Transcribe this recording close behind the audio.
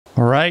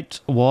All right,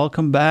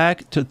 welcome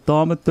back to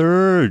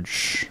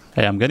Thaumaturge.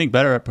 Hey, I'm getting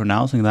better at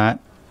pronouncing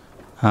that.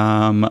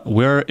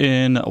 We're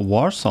in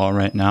Warsaw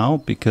right now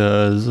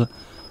because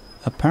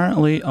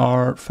apparently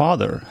our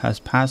father has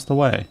passed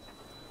away.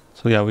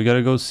 So yeah, we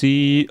gotta go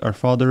see our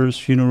father's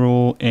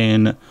funeral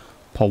in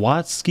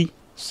Pawłowski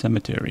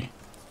Cemetery.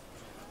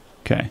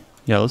 Okay,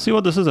 yeah, let's see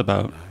what this is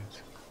about.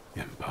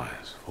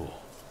 Empires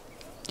fall.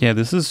 Yeah,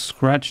 this is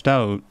scratched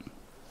out.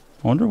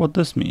 I wonder what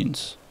this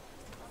means.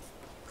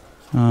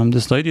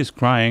 This lady is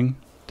crying.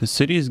 The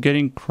city is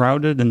getting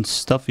crowded and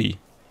stuffy.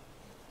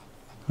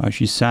 Oh,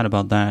 she's sad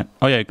about that.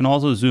 Oh yeah, you can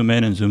also zoom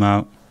in and zoom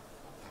out.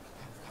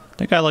 I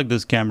think I like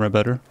this camera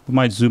better. We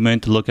might zoom in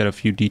to look at a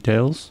few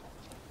details.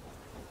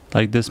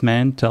 Like this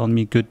man telling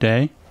me good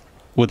day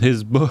with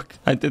his book.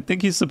 I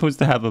think he's supposed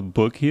to have a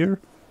book here,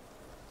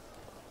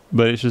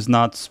 but it's just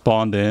not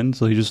spawned in,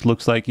 so he just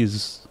looks like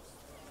he's...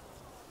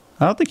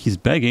 I don't think he's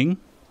begging.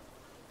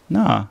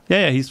 Nah.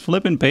 Yeah, he's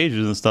flipping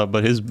pages and stuff,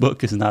 but his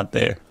book is not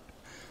there.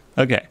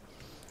 Okay.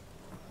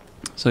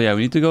 So yeah,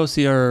 we need to go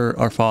see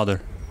our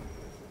father.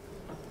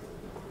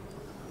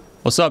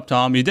 What's up,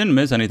 Tom? You didn't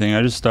miss anything.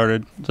 I just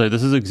started. So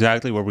this is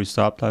exactly where we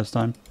stopped last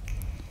time.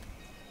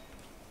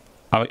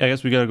 I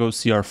guess we gotta go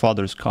see our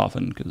father's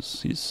coffin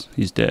because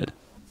he's dead.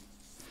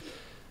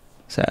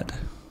 Sad.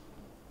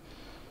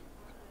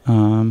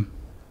 When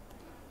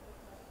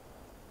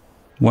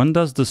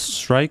does the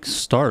strike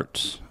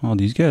start? Oh,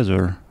 these guys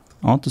are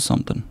onto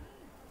something.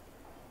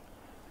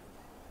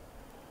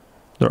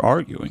 They're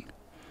arguing.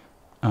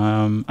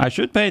 I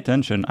should pay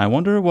attention. I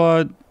wonder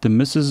what the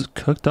missus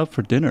cooked up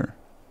for dinner.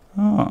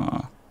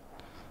 Ah.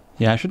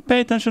 Yeah, I should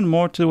pay attention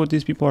more to what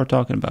these people are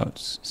talking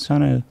about. It's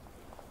kind of...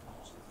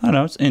 I don't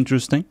know, it's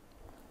interesting.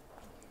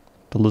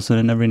 To listen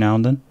in every now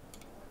and then.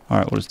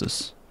 Alright, what is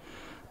this?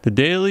 The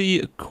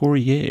Daily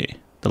Courier.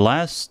 The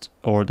latest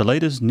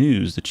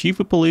news. The chief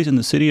of police in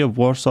the city of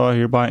Warsaw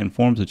hereby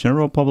informs the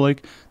general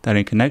public that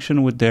in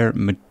connection with their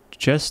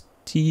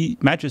Majesty's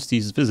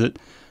visit,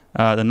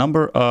 the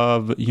number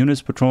of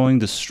units patrolling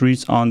the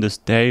streets on this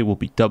day will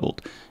be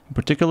doubled. In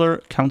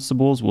particular,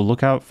 constables will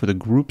look out for the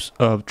groups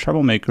of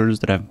troublemakers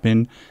that have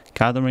been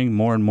gathering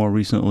more and more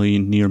recently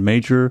near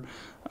major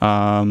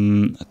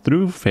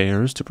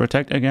thoroughfares to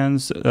protect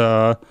against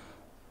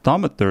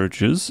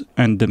thaumaturges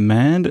and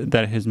demand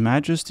that His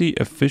Majesty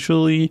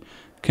officially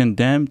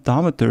condemn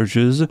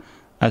thaumaturges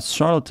as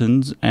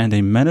charlatans and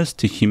a menace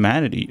to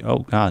humanity. Oh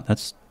God,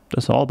 that's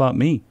all about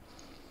me.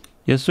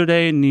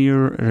 Yesterday,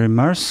 near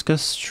Rymarska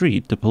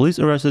Street, the police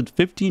arrested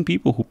 15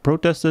 people who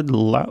protested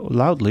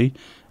loudly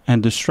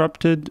and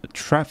disrupted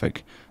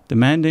traffic,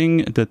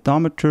 demanding the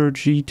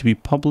thaumaturge to be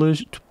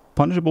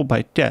punishable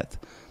by death.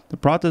 The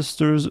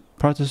protesters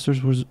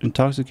were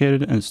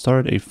intoxicated and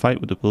started a fight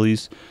with the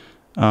police.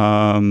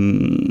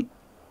 Okay.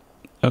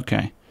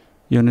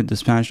 Unit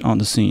dispatched on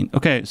the scene.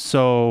 Okay,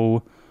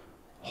 so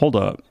hold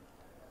up.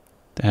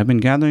 They have been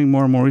gathering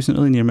more and more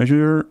recently near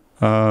measure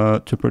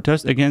to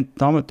protest against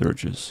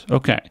thaumaturges.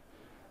 Okay.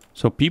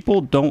 So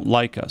people don't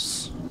like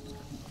us.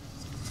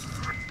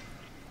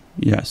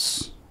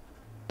 Yes.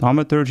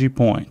 Thaumaturge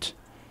point.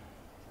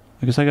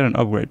 I guess I got an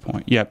upgrade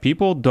point. Yeah,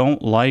 people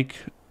don't like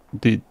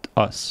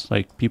us.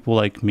 Like people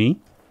like me.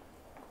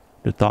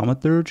 The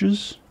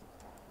thaumaturges.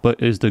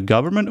 But is the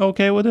government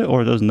okay with it,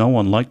 or does no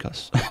one like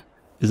us?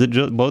 Is it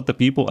just both the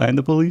people and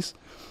the police?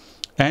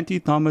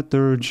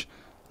 Anti-thaumaturge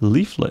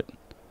leaflet.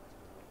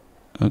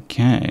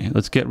 Okay,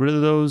 let's get rid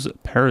of those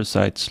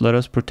parasites. Let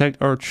us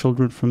protect our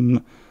children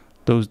from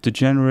those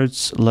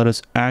degenerates. Let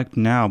us act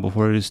now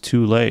before it is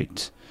too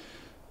late.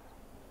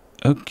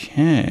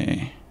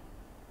 Okay.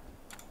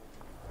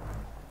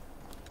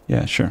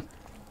 Yeah, sure.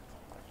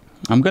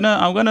 I'm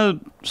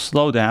gonna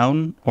slow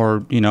down,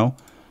 or you know,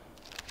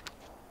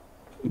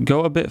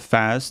 go a bit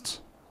fast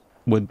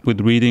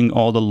with reading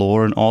all the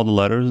lore and all the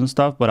letters and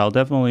stuff, but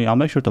I'll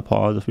make sure to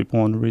pause if people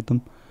want to read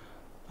them.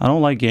 I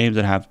don't like games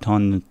that have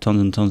tons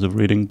and tons of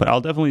reading, but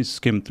I'll definitely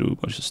skim through a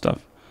bunch of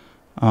stuff.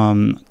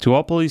 To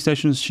all police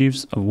stations,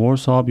 chiefs of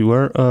Warsaw,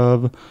 beware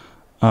of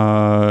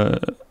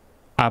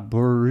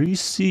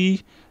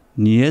Aborysi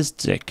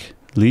Niezdzek,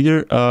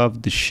 leader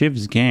of the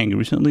Shivs gang,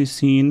 recently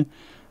seen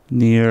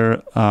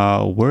near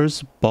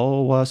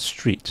Warsaw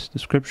Street.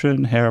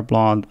 Description: hair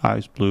blonde,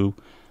 eyes blue,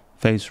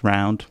 face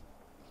round.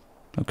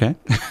 Okay.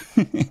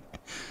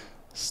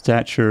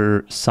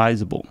 Stature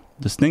sizable.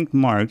 Distinct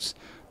marks.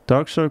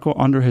 Dark circle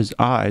under his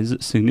eyes,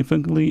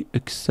 signifying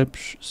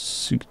exceptional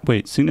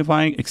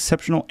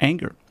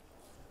anger.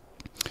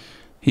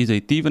 He's a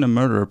thief and a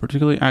murderer,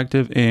 particularly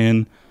active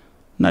in...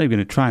 Not even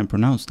going to try and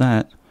pronounce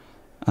that.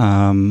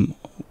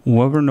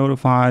 Whoever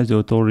notifies the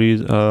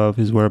authorities of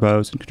his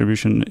whereabouts and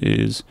contribution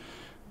is...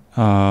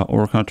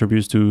 or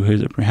contributes to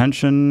his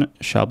apprehension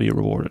shall be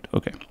rewarded.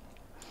 Okay.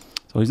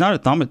 So he's not a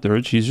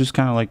thaumaturge. He's just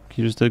kind of like...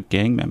 He's just a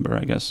gang member,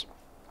 I guess.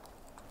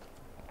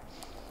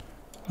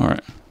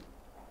 Alright.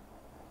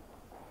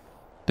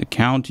 The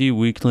County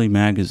Weekly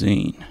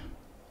Magazine.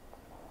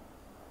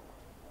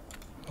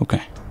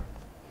 Okay.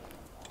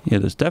 Yeah,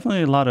 there's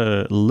definitely a lot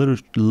of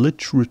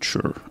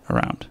literature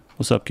around.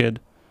 What's up,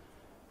 kid?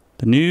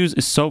 The news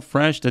is so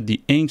fresh that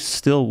the ink's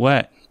still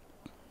wet.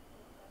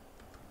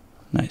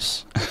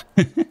 Nice.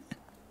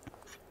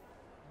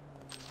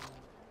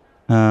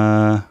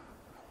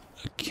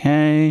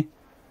 Okay.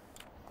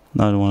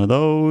 Another one of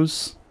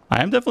those.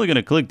 I am definitely going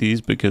to click these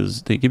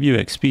because they give you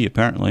XP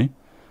apparently.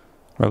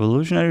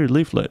 Revolutionary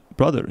leaflet.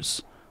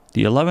 Brothers,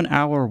 the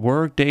 11-hour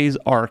work days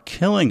are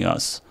killing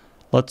us.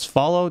 Let's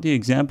follow the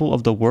example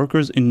of the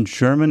workers in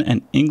German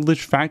and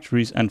English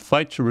factories and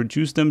fight to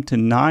reduce them to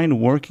 9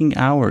 working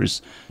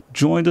hours.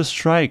 Join the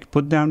strike,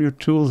 put down your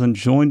tools, and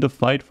join the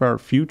fight for our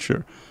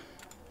future.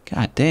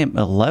 God damn,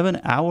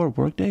 11-hour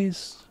work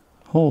days?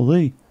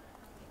 Holy.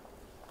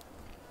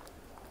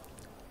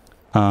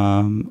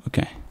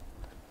 Okay.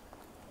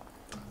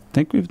 I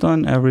think we've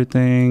done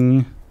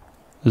everything.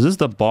 Is this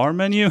the bar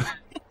menu?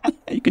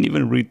 You can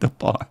even read the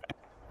bar.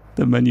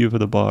 The menu for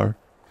the bar.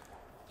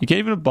 You can't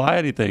even buy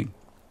anything.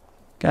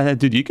 God,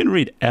 dude, you can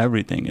read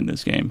everything in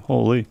this game.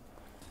 Holy.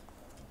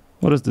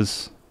 What is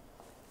this?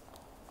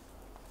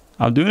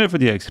 I'm doing it for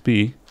the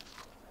XP.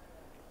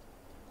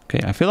 Okay,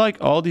 I feel like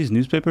all these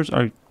newspapers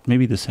are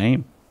maybe the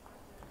same.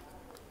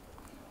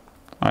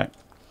 Alright.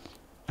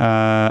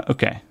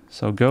 Okay.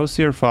 So go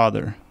see your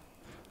father.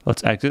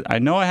 Let's exit. I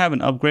know I have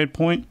an upgrade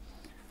point.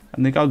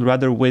 I think I'd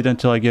rather wait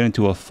until I get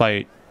into a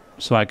fight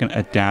so I can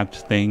adapt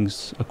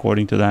things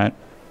according to that.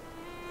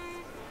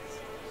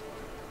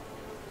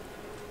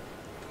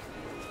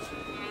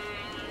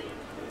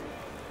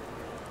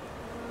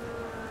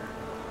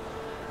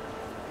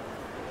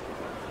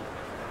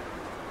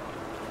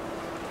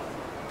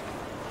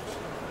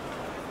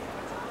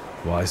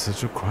 Why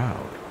such a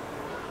crowd?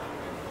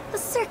 The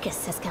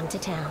circus has come to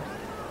town.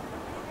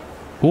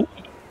 Oh.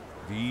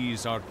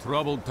 These are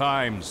troubled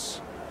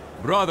times.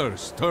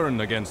 Brothers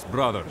turn against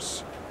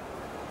brothers.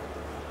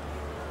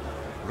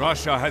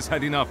 Russia has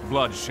had enough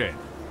bloodshed.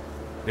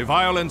 The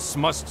violence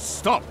must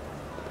stop.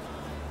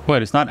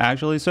 Wait, it's not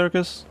actually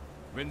circus?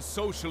 When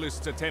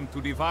socialists attempt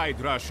to divide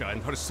Russia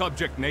and her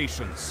subject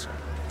nations,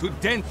 to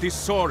dent the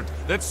sword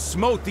that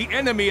smote the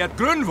enemy at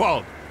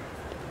Grunwald,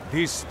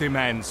 this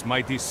demands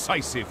my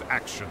decisive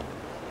action.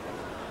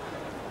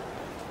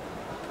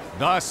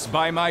 Thus,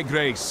 by my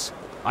grace,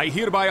 I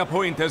hereby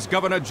appoint as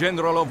Governor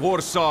General of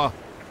Warsaw,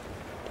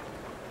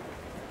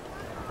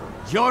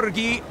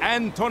 Georgi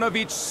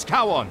Antonovich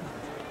Skowon.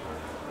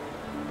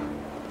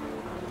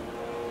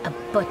 A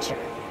butcher.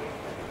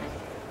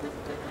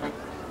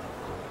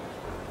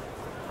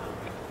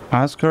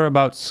 Ask her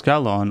about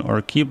Skowon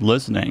or keep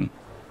listening.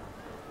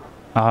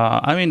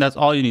 I mean, that's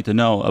all you need to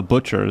know. A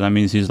butcher, that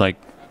means he's like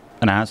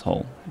an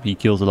asshole. He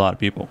kills a lot of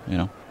people, you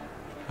know.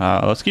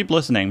 Let's keep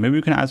listening. Maybe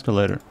we can ask her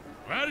later.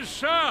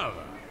 Warsaw!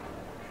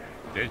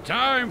 The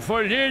time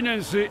for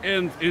leniency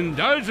and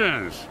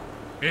indulgence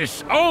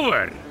is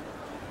over.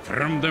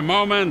 From the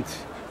moment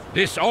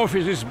this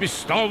office is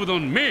bestowed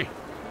on me,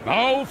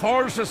 no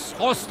forces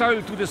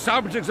hostile to the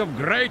subjects of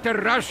Greater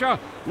Russia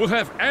will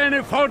have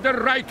any further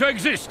right to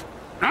exist.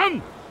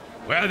 None!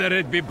 Whether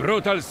it be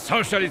brutal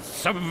socialist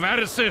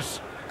subversives,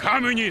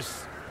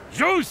 communists,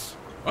 Jews,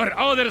 or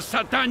other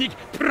satanic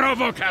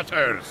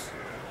provocators.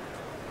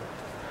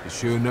 He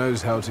sure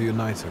knows how to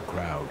unite a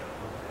crowd.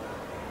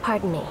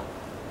 Pardon me.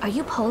 Are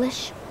you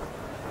Polish?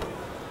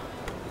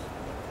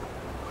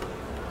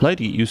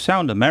 Lady, you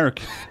sound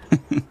American.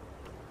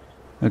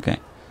 Okay.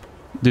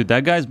 Dude,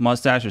 that guy's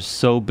mustache is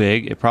so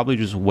big, it probably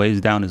just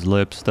weighs down his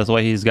lips. That's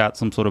why he's got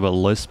some sort of a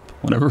lisp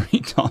whenever he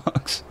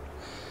talks.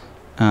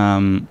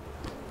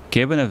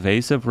 Give an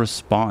evasive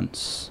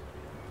response.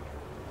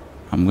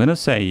 I'm gonna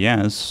say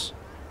yes.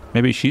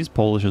 Maybe she's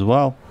Polish as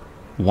well.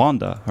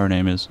 Wanda, her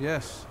name is.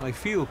 Yes, I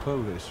feel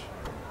Polish.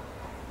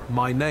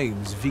 My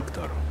name's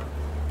Victor.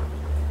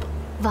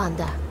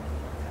 Wanda.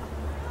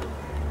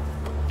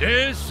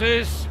 This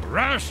is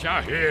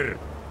Russia here.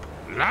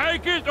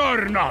 Like it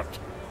or not.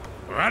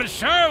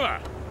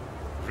 Warszawa.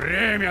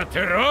 Время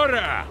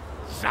террора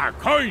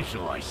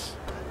закончилось.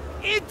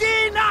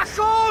 Иди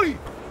нахуй!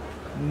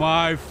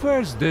 My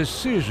first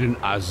decision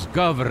as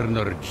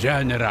Governor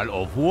General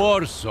of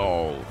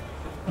Warsaw.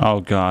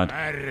 Oh god.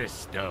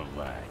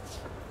 Arrestować.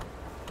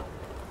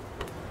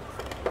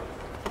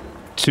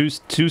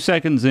 Two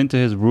seconds into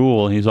his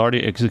rule, he's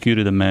already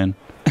executed a man.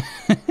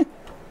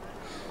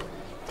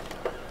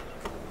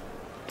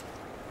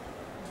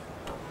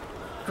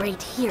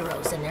 Great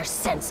heroes in their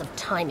sense of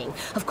timing.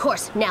 Of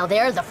course, now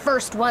they're the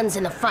first ones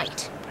in the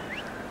fight.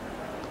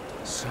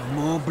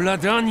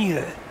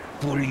 Samoobladanie,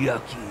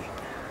 Poliaki.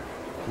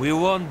 We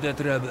want that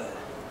rebel.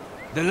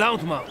 The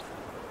loudmouth.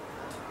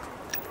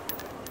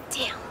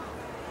 Damn.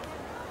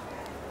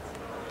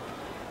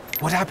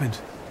 What happened?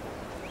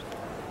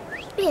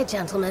 Be a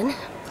gentleman.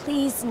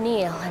 Please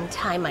kneel and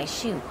tie my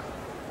shoe.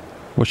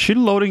 Was she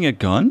loading a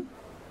gun?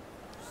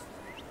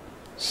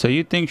 So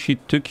you think she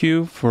took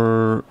you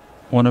for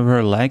one of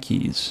her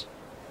lackeys?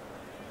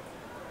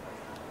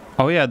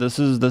 Oh yeah, this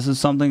is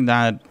something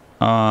that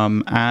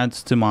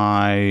adds to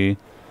my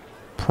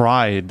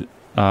pride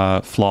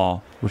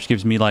flaw, which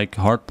gives me like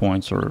heart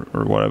points or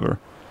whatever.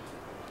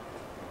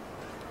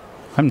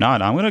 I'm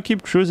gonna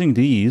keep choosing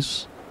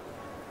these.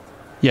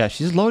 Yeah,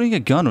 she's loading a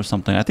gun or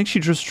something. I think she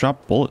just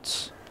dropped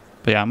bullets.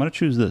 But yeah, I'm gonna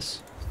choose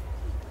this.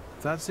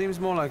 That seems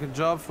more like a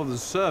job for the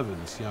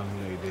servants, young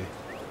lady.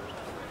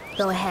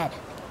 Go ahead.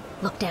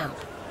 Look down.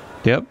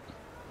 Yep.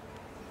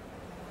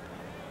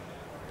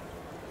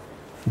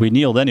 We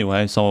kneeled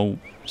anyway, so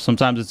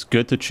sometimes it's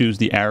good to choose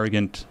the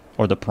arrogant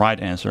or the pride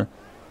answer.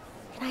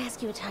 Can I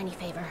ask you a tiny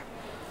favor?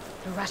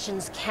 The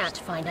Russians can't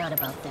find out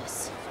about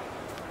this.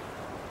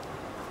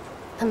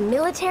 The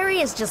military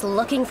is just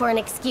looking for an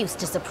excuse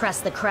to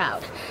suppress the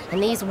crowd,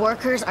 and these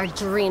workers are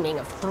dreaming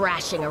of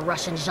thrashing a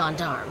Russian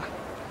gendarme.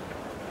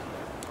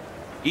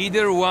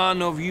 Either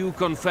one of you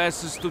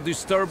confesses to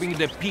disturbing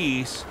the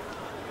peace,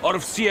 or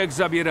всех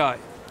забирай.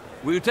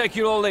 We'll take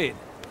you all in.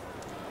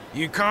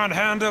 You can't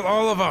handle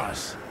all of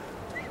us.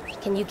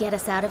 Can you get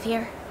us out of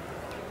here?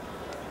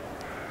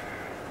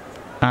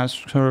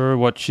 Ask her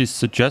what she's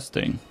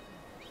suggesting.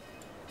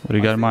 What do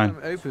you got in mind?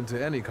 I'm open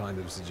to any kind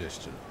of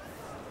suggestion.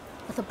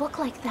 With a book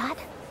like that,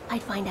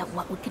 I'd find out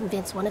what would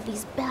convince one of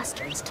these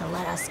bastards to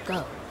let us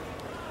go.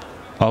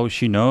 Oh,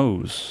 she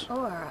knows.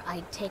 Or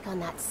I'd take on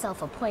that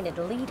self-appointed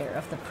leader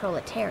of the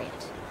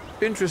proletariat.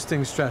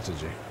 Interesting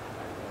strategy.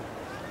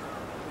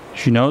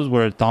 She knows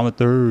where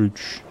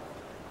Thaumaturge.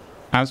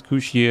 Ask who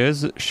she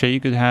is. Say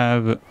you could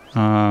have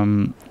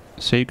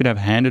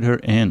handed her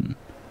in.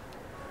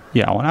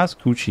 Yeah, I want to ask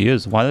who she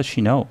is. Why does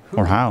she know?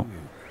 Or how?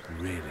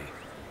 Really?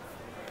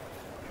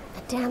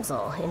 A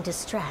damsel in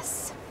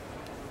distress.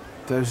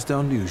 Those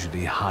don't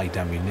usually hide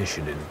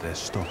ammunition in their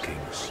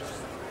stockings.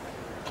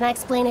 Can I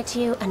explain it to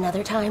you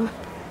another time?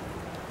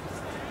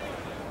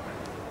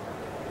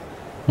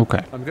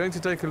 Okay. I'm going to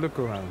take a look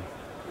around.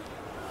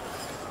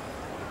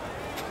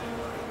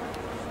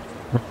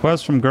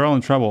 Request from girl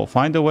in trouble.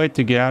 Find a way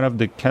to get out of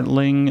the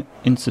kettling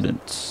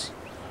incidents.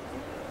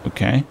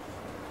 Okay.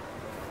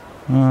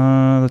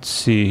 Let's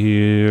see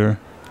here.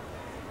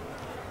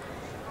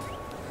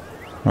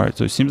 Alright,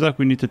 so it seems like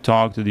we need to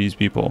talk to these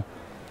people.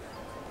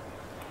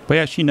 But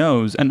yeah, she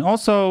knows. And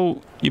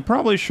also, you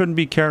probably shouldn't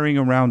be carrying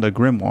around a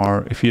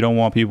grimoire if you don't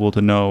want people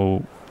to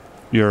know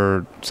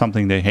you're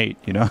something they hate,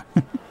 you know?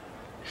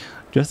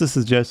 Just a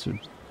suggestion.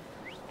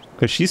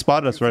 Because she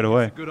spotted us right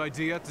away. It's a good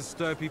idea to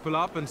stir people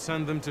up and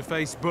send them to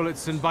face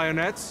bullets and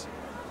bayonets.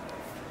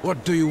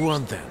 What do you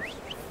want then?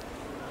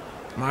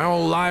 My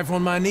whole life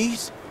on my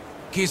knees?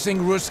 Kissing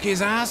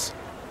Ruski's ass?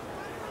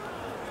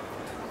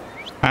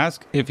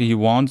 Ask if he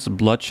wants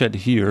bloodshed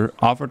here.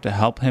 Offer to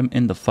help him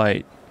in the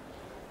fight.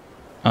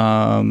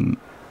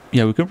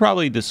 Yeah, we could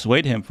probably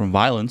dissuade him from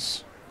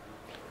violence.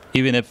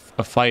 Even if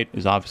a fight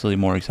is obviously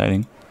more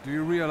exciting. Do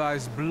you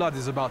realize blood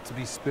is about to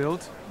be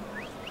spilled?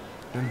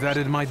 And that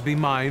it might be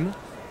mine?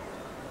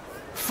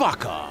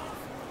 Fuck off!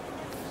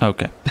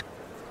 Okay.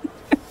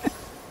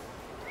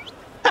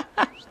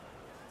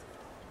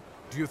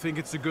 Do you think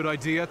it's a good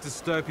idea to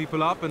stir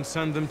people up and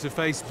send them to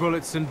face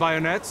bullets and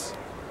bayonets?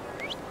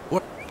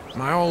 What?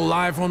 My whole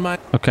life on my...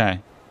 Okay.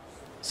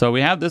 So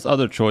we have this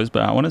other choice,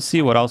 but I want to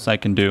see what else I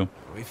can do.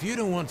 If you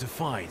don't want to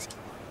fight...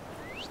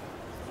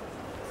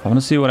 I want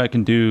to see what I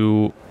can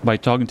do by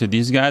talking to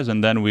these guys,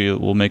 and then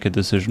we'll make a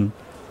decision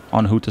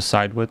on who to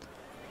side with.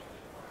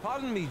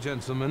 Pardon me,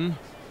 gentlemen.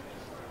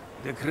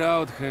 The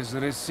crowd has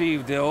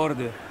received the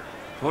order.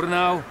 For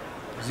now,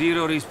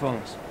 zero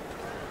response.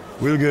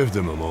 We'll give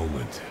them a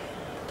moment.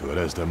 To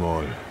arrest them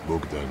all,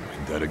 book them,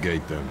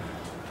 interrogate them.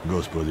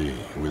 Gospodi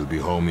will be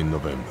home in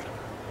November.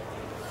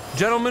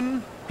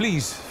 Gentlemen,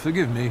 please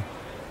forgive me.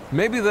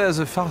 Maybe there's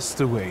a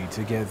faster way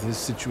to get this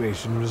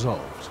situation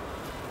resolved.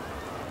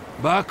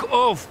 Back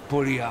off,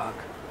 Polyak,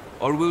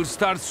 or we'll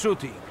start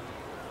shooting.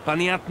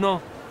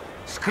 Paniatno,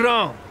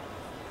 scrum.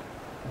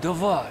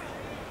 Dawaj.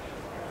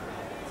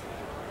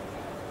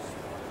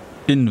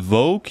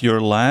 Invoke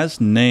your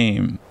last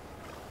name.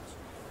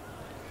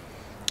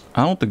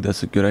 I don't think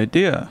that's a good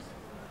idea.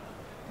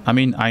 I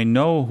mean, I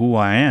know who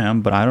I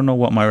am, but I don't know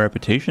what my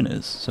reputation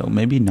is. So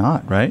maybe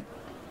not, right?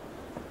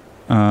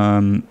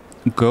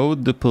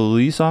 Goad the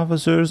police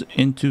officers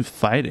into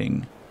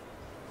fighting.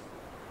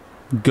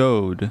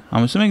 Goad.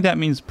 I'm assuming that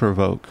means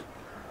provoke.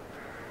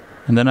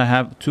 And then I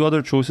have two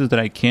other choices that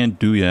I can't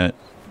do yet.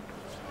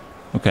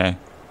 Okay.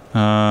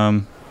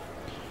 I'm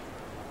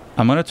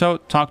gonna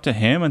talk to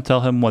him and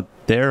tell him what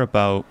they're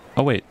about.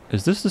 Oh wait,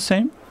 is this the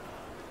same?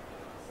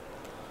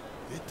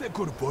 Did the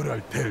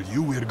corporal tell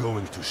you we're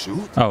going to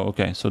shoot? Oh,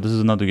 okay, so this is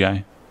another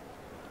guy.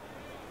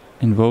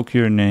 Invoke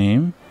your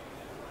name.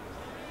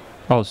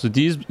 Oh, so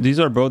these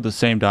are both the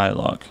same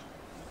dialogue.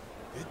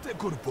 Did the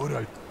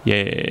corporal...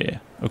 Yeah.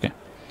 Okay.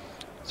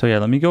 So yeah,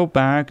 let me go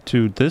back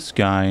to this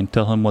guy and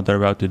tell him what they're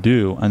about to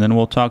do, and then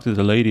we'll talk to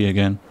the lady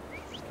again.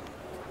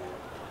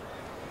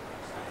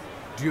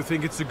 Do you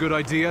think it's a good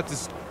idea to...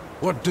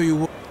 What do you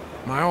want?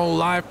 My whole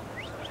life...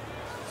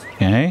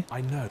 Okay.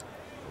 I know.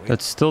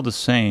 That's still the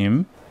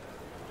same.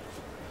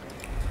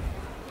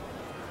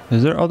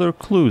 Is there other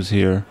clues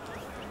here?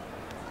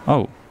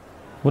 Oh,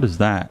 what is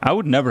that? I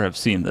would never have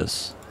seen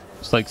this.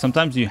 It's like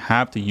sometimes you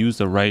have to use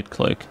the right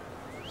click.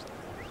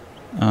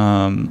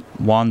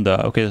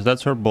 Wanda. Okay, so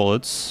that's her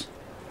bullets.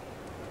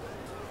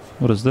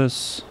 What is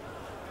this?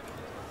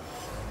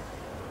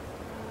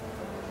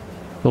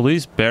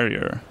 Police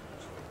barrier.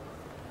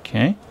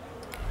 Okay.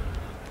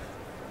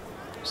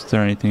 Is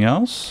there anything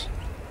else?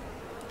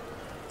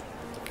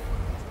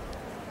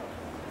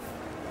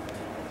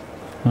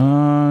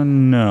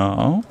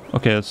 No.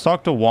 Okay, let's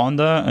talk to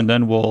Wanda, and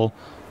then we'll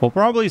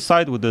probably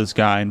side with this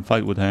guy and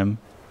fight with him.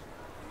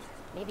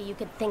 Maybe you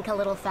could think a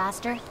little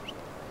faster?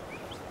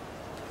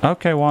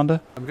 Okay,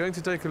 Wanda. I'm going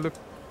to take a look.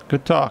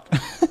 Good talk.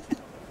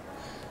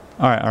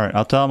 Alright.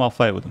 I'll tell him I'll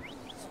fight with him.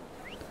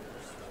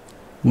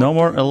 No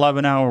more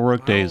 11-hour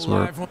work days.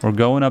 We're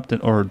going up to,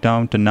 or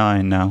down to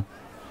 9 now.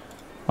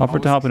 Offer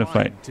to help in a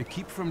fight. To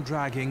keep from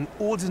dragging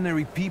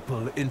ordinary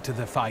people into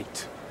the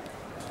fight.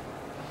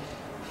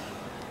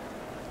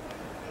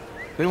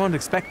 They won't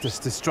expect us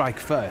to strike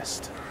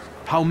first.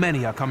 How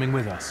many are coming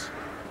with us?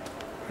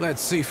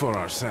 Let's see for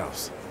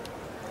ourselves.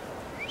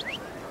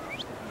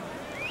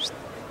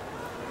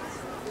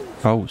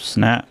 Oh,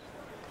 snap.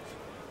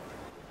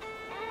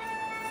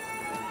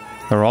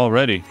 They're all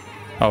ready.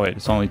 Oh wait,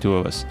 it's only 2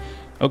 of us.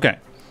 Okay.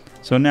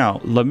 So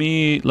now, let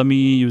me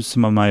use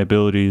some of my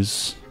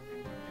abilities.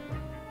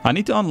 I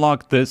need to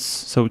unlock this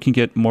so we can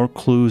get more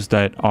clues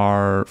that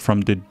are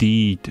from the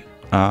deed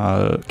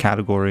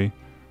category.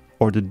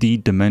 Or the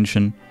deed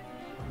dimension.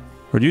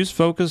 Reduce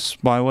focus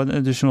by 1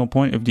 additional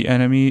point if the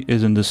enemy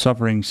is in the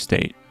suffering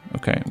state.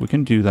 Okay, we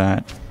can do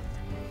that.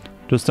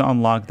 Just to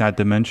unlock that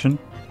dimension.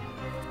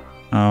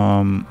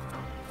 Alright.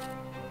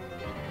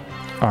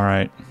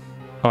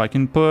 Oh, I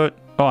can put...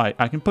 Oh,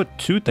 I can put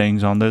 2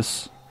 things on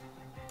this.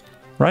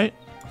 Right?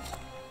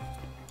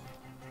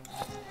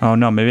 Oh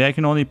no, maybe I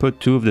can only put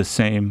 2 of the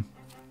same.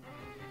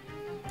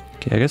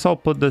 Okay, I guess I'll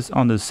put this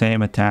on the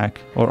same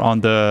attack. Or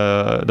on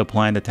the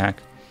planned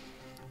attack.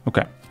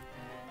 Okay.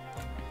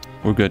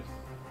 We're good.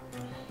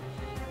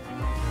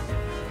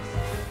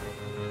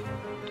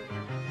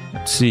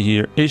 Let's see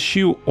here.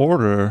 Issue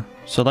order.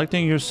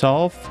 Selecting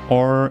yourself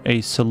or a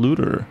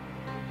salutor.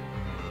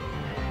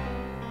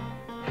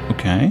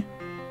 Okay.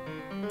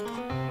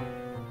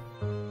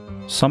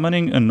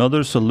 Summoning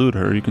another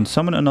salutor. You can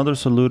summon another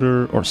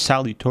salutor or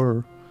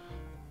salutor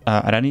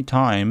at any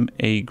time.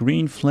 A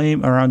green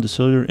flame around the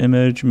salutor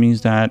image means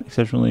that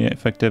exceptionally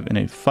effective in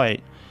a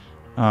fight.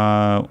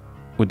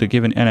 With the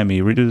given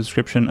enemy. Read the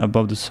description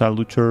above the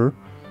salutor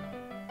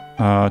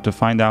to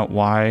find out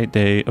why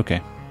they...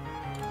 Okay.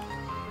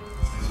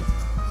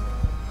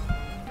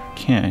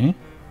 Okay.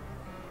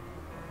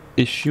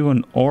 Issue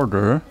an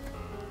order.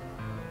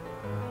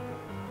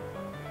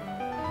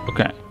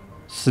 Okay.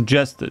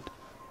 Suggested.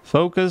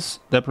 Focus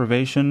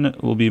deprivation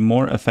will be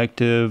more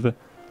effective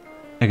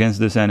against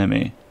this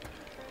enemy.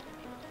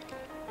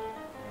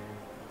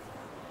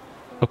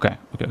 Okay,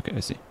 I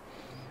see.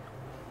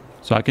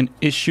 So I can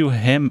issue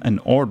him an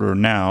order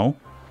now,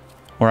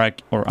 or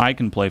I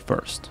can play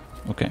first.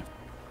 Okay.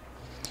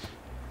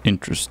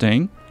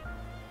 Interesting.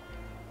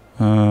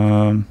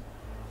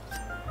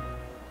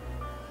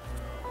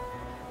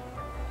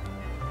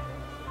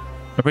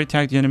 Every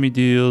attack the enemy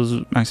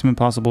deals maximum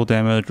possible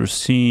damage.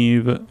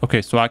 Receive.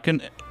 Okay, so I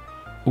can.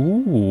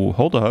 Ooh,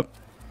 hold up.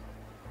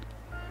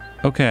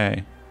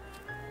 Okay.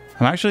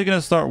 I'm actually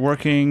gonna start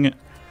working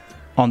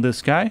on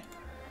this guy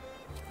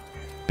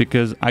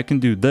because I can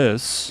do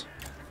this.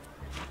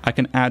 I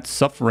can add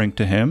suffering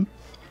to him.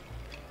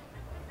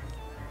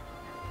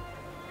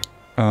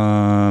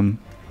 And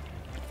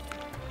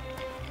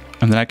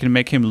then I can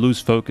make him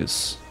lose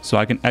focus. So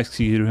I can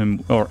execute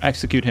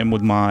him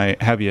with my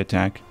heavy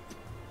attack.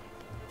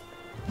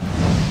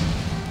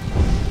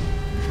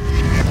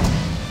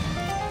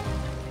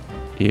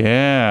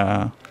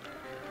 Yeah.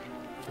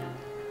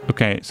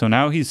 Okay, so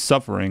now he's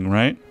suffering,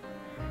 right?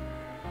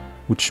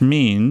 Which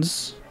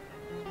means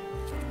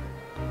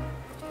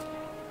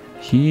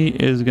he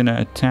is gonna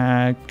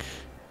attack...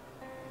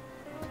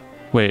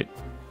 Wait.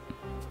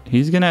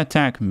 He's gonna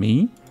attack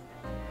me?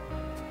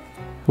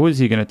 Who is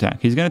he gonna attack?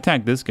 He's gonna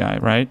attack this guy,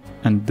 right?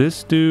 And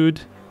this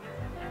dude...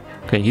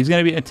 Okay, he's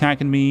gonna be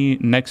attacking me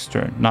next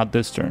turn, not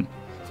this turn.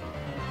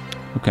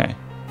 Okay,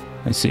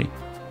 I see.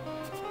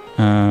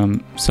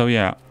 So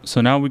yeah,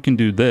 so now we can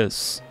do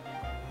this,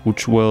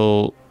 which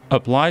will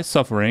apply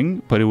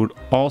suffering, but it would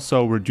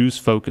also reduce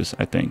focus,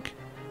 I think.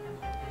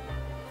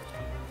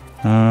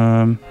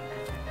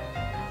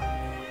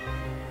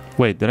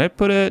 Wait, did I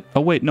put it?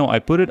 Oh wait, no, I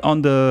put it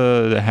on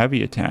the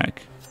heavy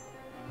attack.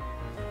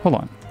 Hold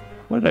on,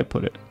 where did I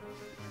put it?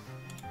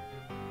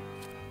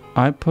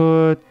 I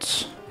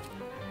put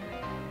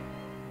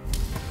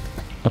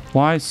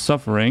apply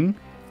suffering.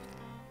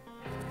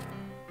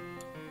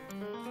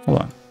 Hold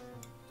on.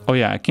 Oh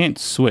yeah, I can't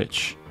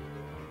switch.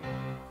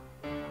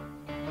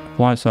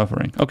 Apply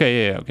suffering.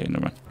 Okay, yeah, okay,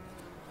 never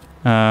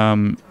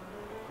mind.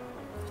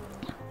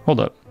 Hold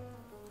up.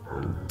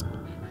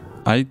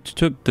 I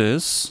took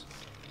this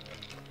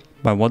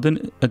by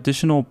 1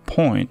 additional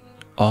point.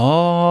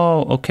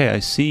 Oh, okay, I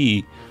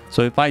see.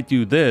 So if I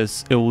do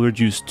this, it will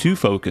reduce 2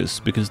 focus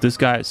because this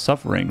guy is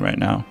suffering right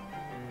now.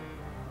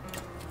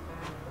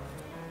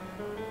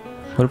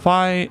 But if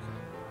I...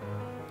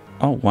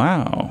 Oh,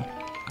 wow.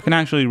 I can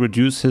actually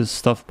reduce his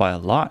stuff by a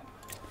lot.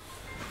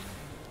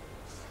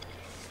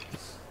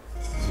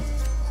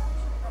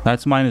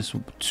 That's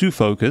 -2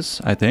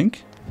 focus, I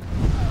think.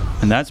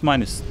 And that's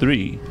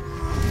 -3.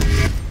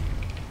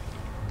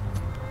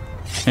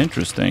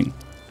 Interesting.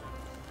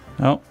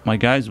 Oh, my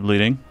guy's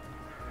bleeding.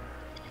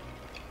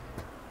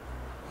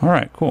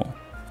 Alright, cool.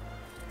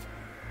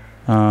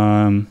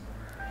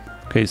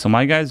 Okay, so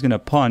my guy's gonna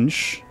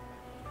punch.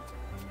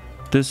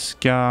 This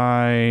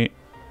guy...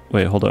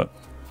 Wait, hold up.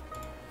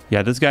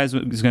 Yeah, this guy's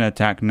gonna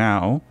attack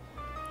now.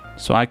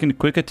 So I can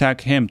quick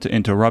attack him to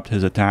interrupt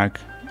his attack.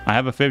 I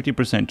have a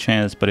 50%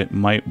 chance, but it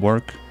might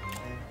work.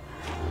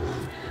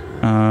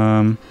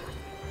 And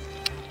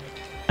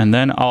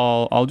then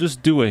I'll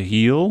just do a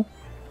heal.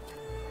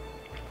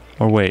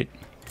 Or wait.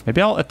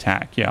 Maybe I'll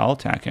attack. Yeah, I'll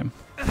attack him.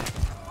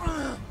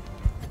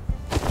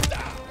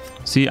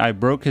 See, I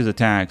broke his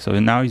attack, so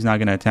now he's not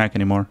going to attack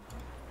anymore.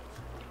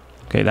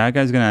 Okay, that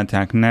guy's going to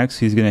attack next.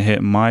 He's going to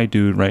hit my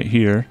dude right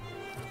here.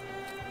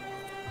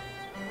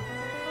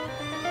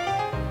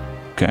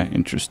 Okay,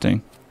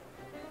 interesting.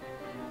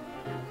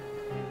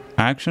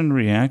 Action,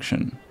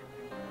 reaction.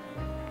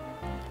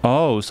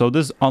 Oh, so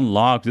this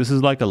unlocked. This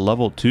is like a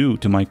level 2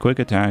 to my quick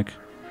attack.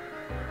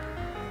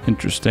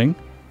 Interesting.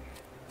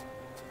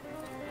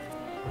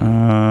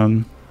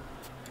 Can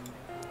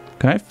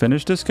I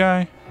finish this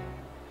guy?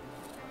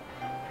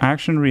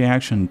 Action,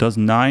 reaction. Does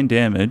 9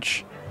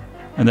 damage.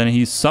 And then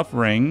he's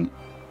suffering.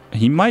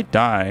 He might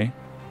die.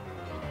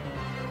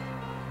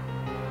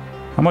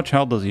 How much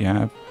health does he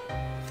have?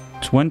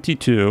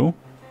 22.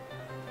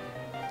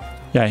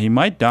 Yeah, he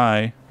might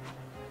die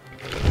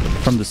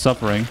from the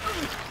suffering.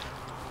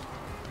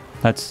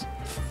 That's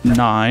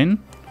 9.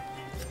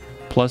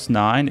 Plus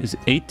 9 is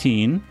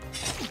 18.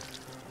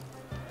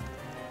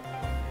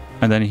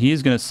 And then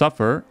he's going to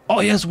suffer. Oh,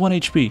 he has 1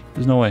 HP.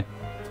 There's no way.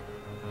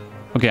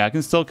 Okay, I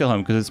can still kill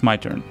him because it's my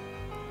turn.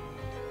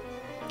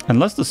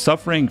 Unless the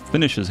suffering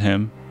finishes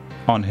him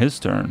on his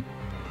turn.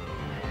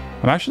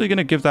 I'm actually going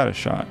to give that a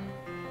shot.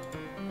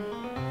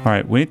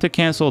 Alright, we need to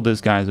cancel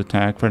this guy's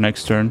attack for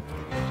next turn.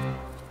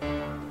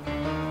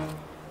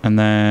 And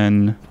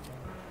then...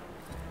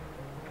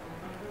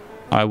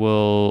 I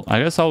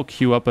guess I'll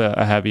queue up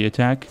a heavy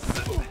attack.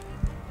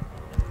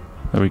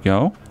 There we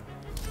go.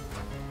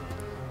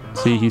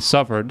 See, he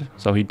suffered,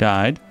 so he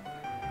died.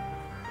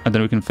 And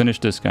then we can finish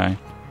this guy.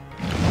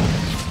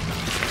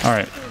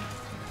 Alright.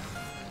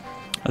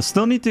 I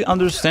still need to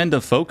understand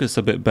the focus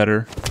a bit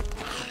better.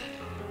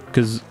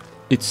 Because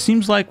it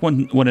seems like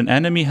when an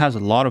enemy has a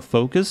lot of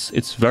focus,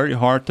 it's very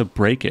hard to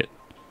break it.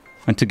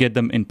 And to get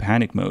them in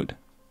panic mode.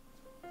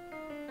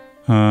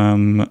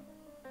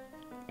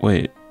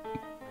 Wait.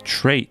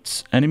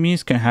 Traits.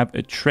 Enemies can have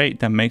a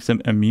trait that makes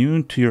them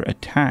immune to your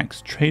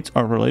attacks. Traits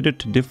are related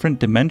to different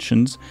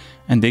dimensions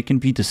and they can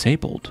be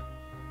disabled.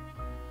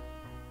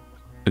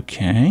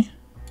 Okay.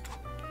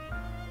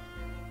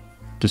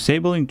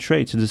 Disabling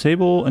traits. To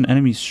disable an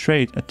enemy's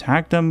trait,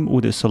 attack them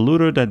with a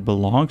salutor that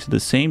belongs to the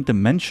same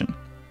dimension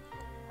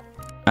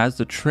as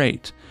the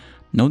trait.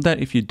 Note that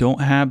if you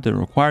don't have the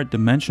required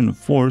dimension of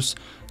force,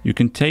 you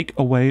can take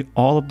away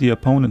all of the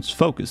opponent's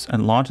focus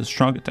and launch a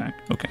strong attack.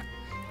 Okay.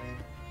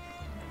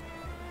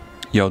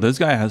 Yo, this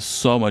guy has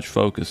so much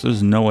focus.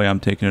 There's no way I'm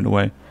taking it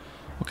away.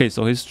 Okay,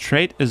 so his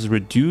trait is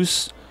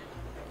reduce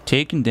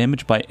taken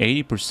damage by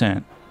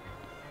 80%.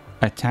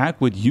 Attack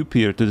with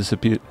Upir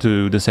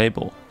to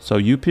disable. So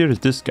Upir is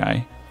this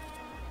guy.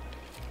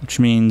 Which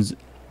means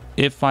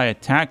if I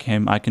attack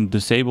him, I can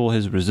disable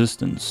his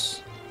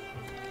resistance.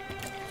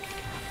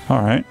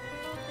 Alright.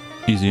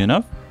 Easy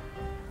enough.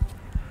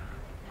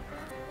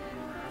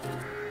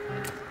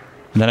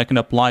 And then I can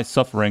apply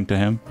suffering to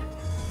him.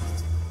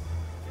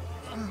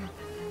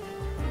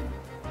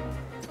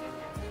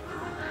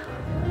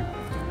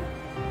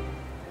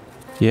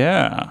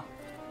 Yeah.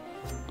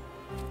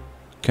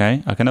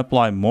 Okay, I can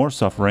apply more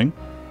suffering.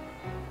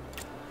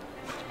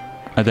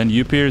 And then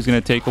Upir is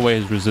going to take away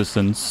his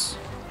resistance.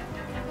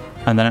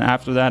 And then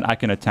after that, I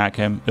can attack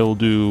him.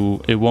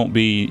 It won't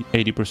be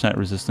 80%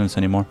 resistance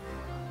anymore.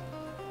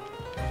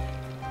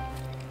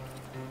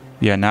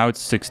 Yeah, now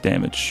it's 6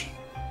 damage.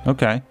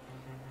 Okay,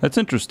 that's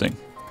interesting.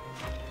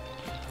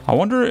 I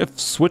wonder if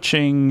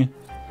switching...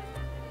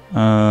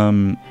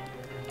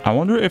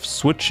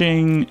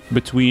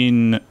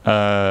 between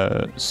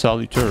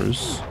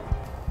salutors.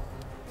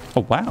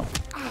 Oh wow!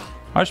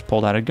 I just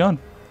pulled out a gun.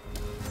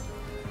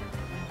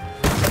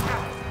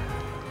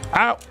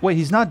 Ow! Wait,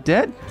 he's not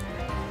dead?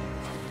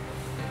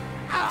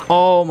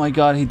 Oh my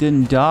god, he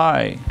didn't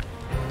die.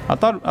 I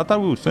thought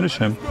we would finish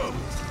him.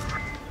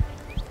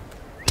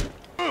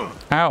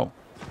 Ow!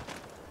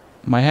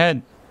 My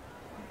head.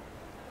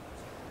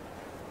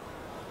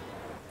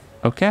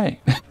 Okay.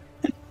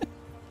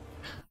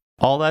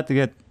 All that to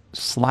get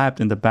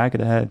slapped in the back of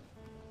the head.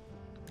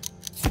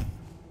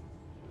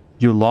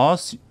 You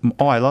lost?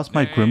 Oh, I lost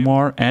my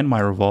grimoire and my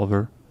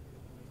revolver.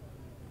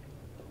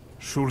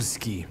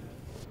 Shulski.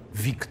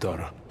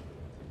 Victor.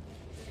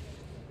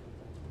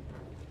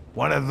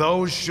 One of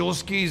those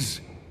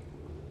Shulskis?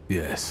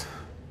 Yes.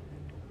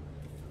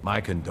 My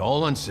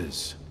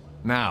condolences.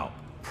 Now,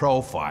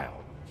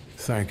 profile.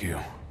 Thank you.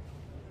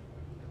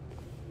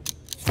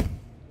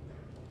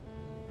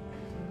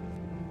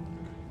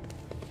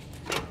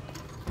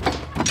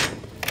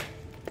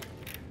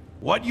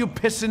 What you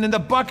pissing in the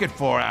bucket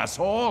for,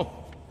 asshole?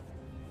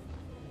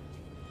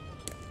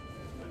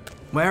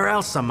 Where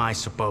else am I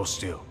supposed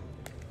to?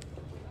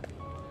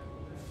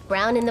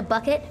 Brown in the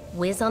bucket,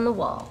 whiz on the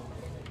wall.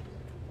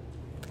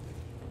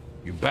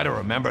 You better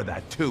remember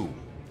that, too.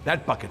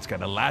 That bucket's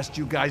gonna last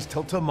you guys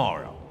till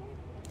tomorrow.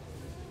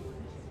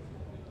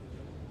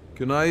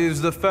 Can I use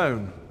the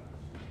phone?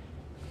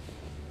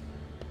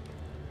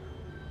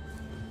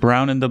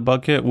 Brown in the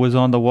bucket was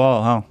on the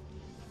wall, huh?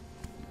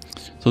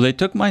 So they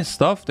took my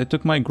stuff, they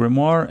took my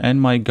grimoire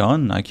and my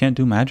gun. I can't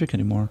do magic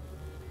anymore.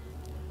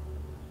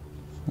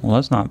 Well,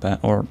 that's not bad,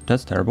 or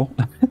that's terrible.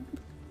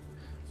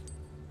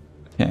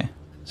 Okay,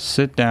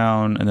 sit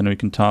down and then we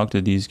can talk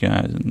to these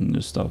guys and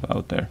there's stuff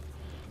out there.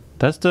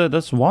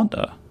 That's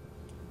Wanda.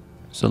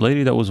 It's the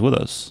lady that was with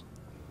us.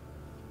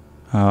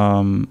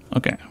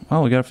 Okay,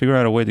 well, we gotta figure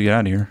out a way to get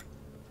out of here.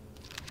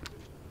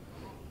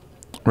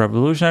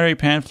 Revolutionary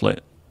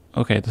pamphlet.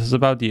 Okay, this is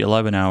about the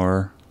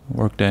 11-hour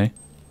workday.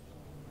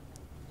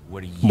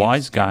 What are you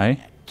Wise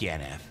guy.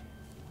 Ganef?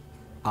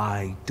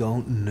 I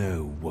don't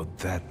know what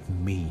that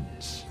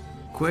means.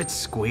 Quit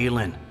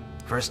squealing.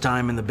 First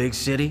time in the big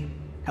city?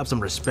 Have some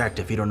respect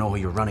if you don't know who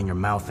you're running your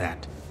mouth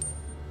at.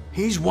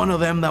 He's one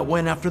of them that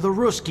went after the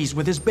Ruskies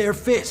with his bare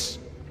fists.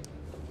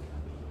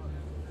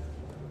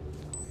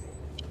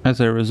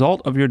 As a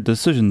result of your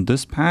decision,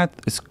 this path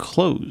is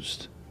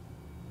closed.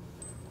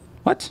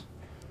 What?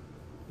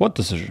 What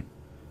decision?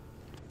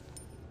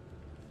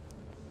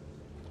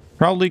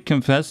 Proudly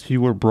confessed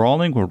you were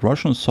brawling with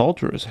Russian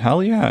soldiers.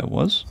 Hell yeah, it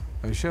was.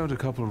 I showed a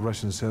couple of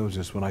Russian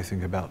soldiers when I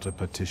think about the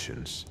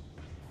petitions.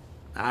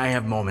 I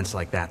have moments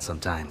like that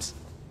sometimes.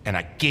 And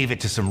I gave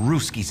it to some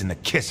Ruskies in the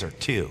kisser,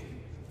 too.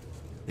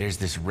 There's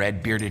this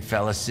red-bearded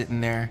fella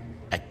sitting there.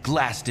 I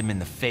glassed him in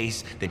the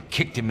face, then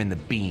kicked him in the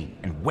bean,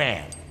 and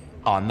wham!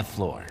 On the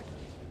floor.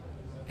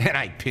 And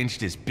I pinched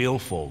his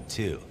billfold,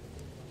 too.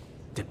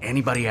 Did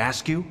anybody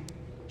ask you?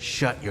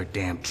 Shut your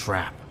damn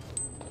trap.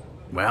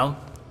 Well,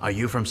 are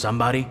you from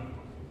somebody?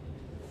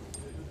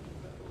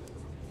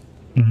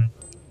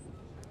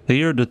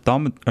 Here, the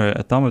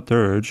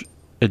thaumaturge.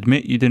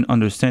 Admit you didn't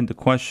understand the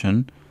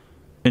question.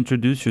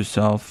 Introduce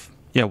yourself.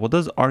 Yeah, what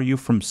does "are you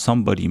from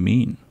somebody"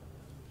 mean?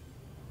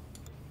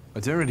 I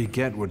don't really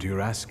get what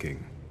you're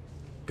asking.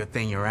 Good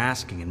thing you're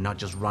asking and not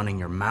just running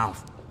your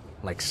mouth,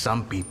 like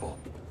some people.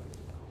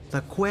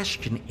 The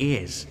question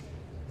is,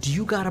 do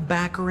you got a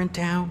backer in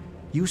town?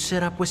 You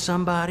set up with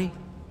somebody?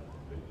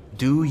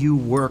 Do you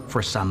work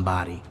for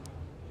somebody?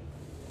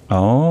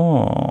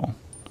 Oh.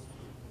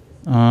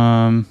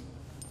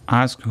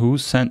 Ask who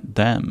sent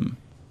them.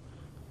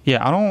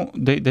 Yeah, I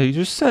don't... They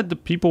just said the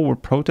people were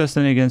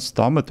protesting against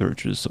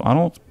thaumaturges, so I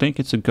don't think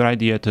it's a good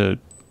idea to,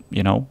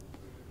 you know,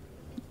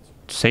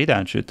 say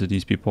that shit to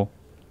these people.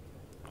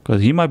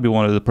 Because he might be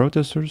one of the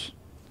protesters.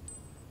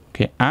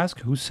 Okay, ask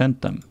who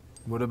sent them.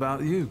 What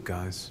about you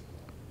guys?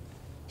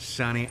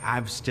 Sonny,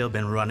 I've still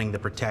been running the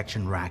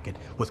protection racket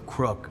with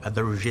Crook at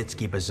the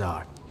Ruzhitsky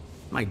Bazaar.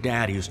 My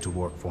dad used to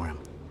work for him.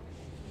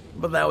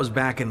 But that was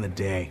back in the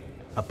day.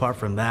 Apart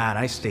from that,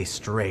 I stay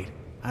straight.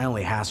 I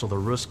only hassle the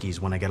Ruskies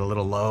when I get a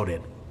little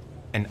loaded.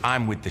 And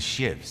I'm with the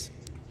Shivs.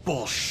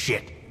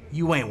 Bullshit!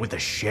 You ain't with the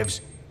Shivs.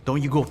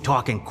 Don't you go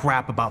talking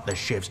crap about the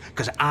Shivs,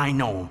 cause I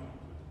know them.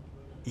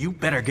 You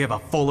better give a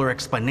fuller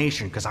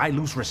explanation, cause I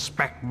lose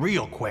respect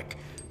real quick.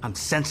 I'm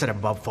sensitive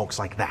about folks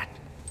like that.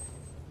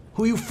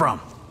 Who you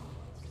from?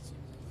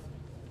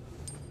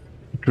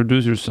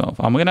 Introduce yourself.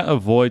 I'm gonna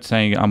avoid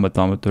saying I'm a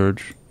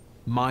thaumaturge.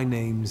 My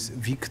name's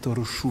Viktor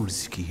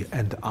Shulsky,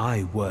 and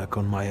I work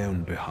on my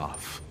own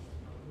behalf.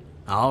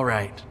 All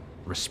right.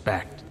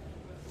 Respect.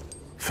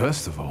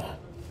 First of all,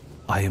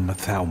 I am a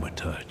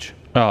thaumaturge.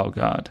 Oh,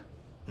 God.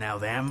 Now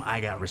them, I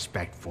got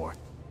respect for.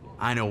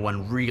 I know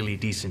one really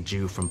decent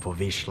Jew from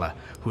Povishla,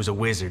 who's a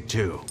wizard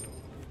too.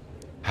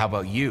 How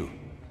about you?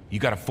 You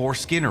got a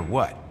foreskin or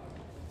what?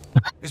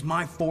 Is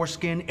my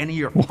foreskin any of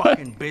your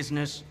fucking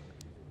business?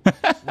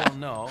 Well,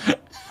 no.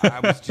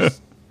 I was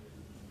just...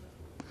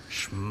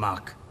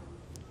 Schmuck.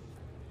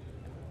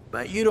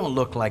 But you don't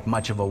look like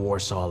much of a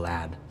Warsaw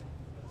lad.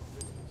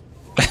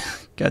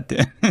 God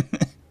damn.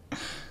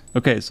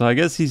 Okay, so I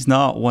guess he's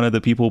not one of the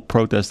people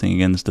protesting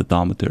against the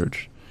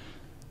thaumaturge.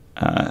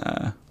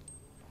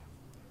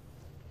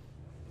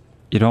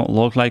 You don't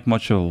look like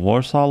much of a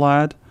Warsaw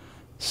lad.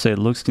 Say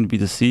looks can be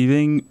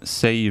deceiving.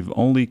 Say you've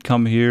only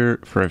come here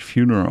for a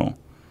funeral.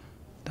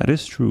 That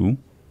is true.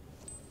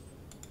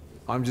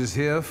 I'm just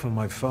here for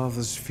my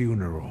father's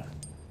funeral.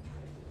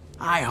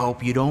 I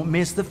hope you don't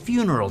miss the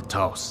funeral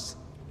toasts.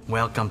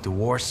 Welcome to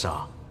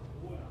Warsaw.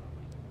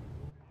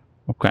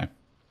 Okay.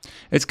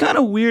 It's kind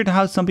of weird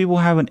how some people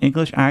have an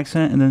English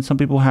accent and then some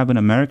people have an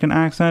American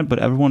accent, but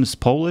everyone is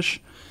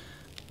Polish.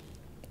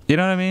 You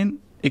know what I mean?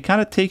 It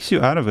kind of takes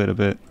you out of it a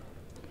bit.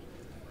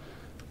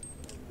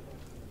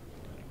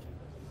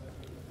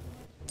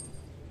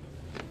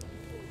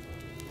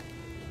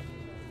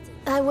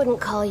 I wouldn't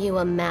call you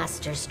a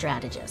master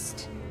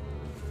strategist.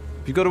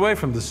 You got away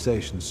from the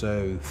station,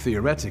 so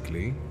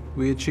theoretically,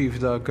 we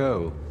achieved our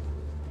goal.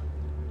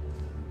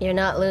 You're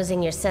not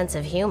losing your sense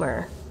of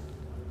humor.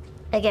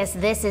 I guess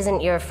this isn't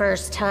your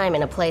first time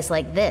in a place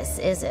like this,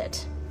 is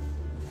it?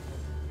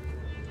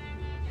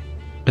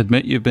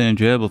 Admit you've been in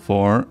jail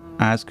before.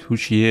 Ask who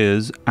she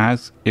is.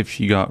 Ask if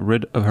she got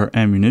rid of her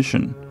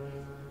ammunition.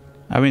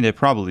 I mean, they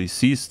probably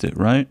seized it,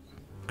 right?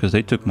 Because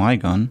they took my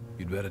gun.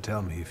 You'd better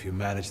tell me if you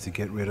managed to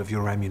get rid of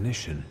your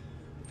ammunition.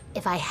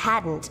 If I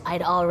hadn't,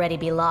 I'd already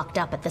be locked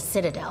up at the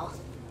Citadel.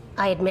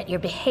 I admit your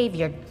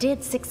behavior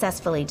did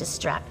successfully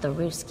distract the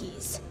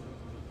Ruskies.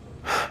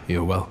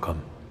 You're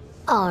welcome.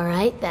 All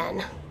right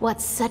then.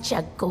 What's such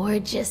a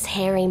gorgeous,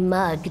 hairy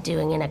mug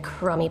doing in a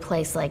crummy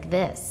place like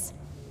this?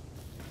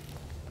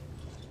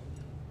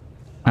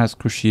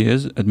 Ask who she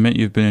is. Admit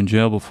you've been in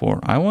jail before.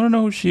 I want to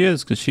know who she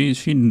is because she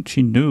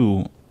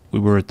knew we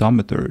were a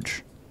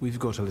thaumaturge. We've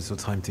got a little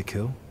time to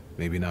kill.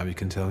 Maybe now you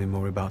can tell me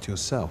more about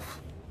yourself.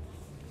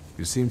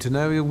 You seem to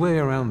know your way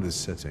around this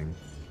setting.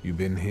 You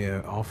been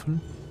here often?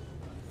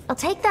 I'll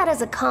take that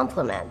as a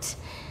compliment.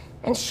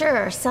 And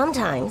sure,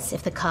 sometimes,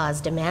 if the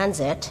cause demands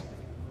it.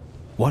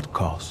 What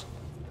cause?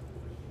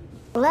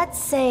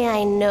 Let's say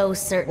I know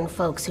certain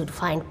folks who'd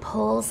find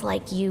poles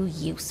like you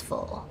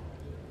useful.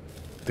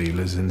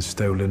 Dealers in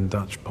stolen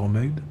Dutch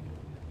pomade?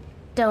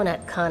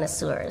 Donut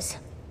connoisseurs.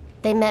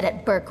 They met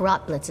at Burke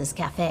Rotblitz's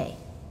cafe.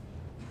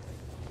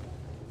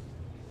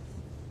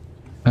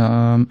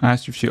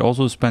 Asked if she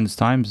also spends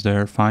times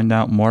there. Find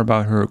out more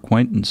about her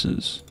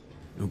acquaintances.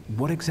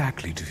 What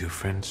exactly do your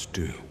friends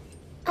do?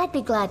 I'd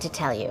be glad to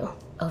tell you.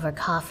 Over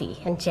coffee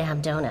and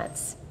jam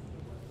donuts.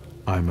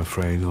 I'm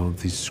afraid all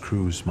these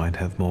screws might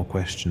have more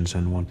questions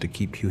and want to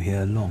keep you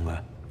here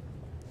longer.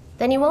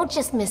 Then you won't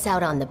just miss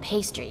out on the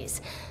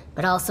pastries,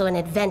 but also an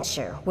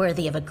adventure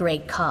worthy of a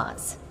great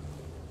cause.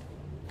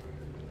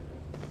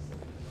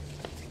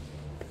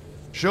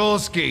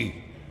 Shulsky!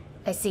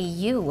 I see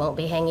you won't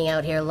be hanging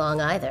out here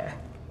long either.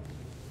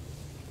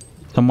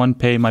 Someone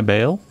pay my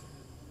bail?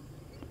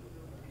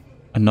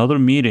 Another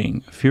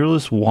meeting.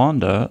 Fearless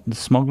Wanda, the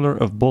smuggler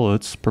of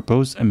bullets,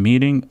 proposed a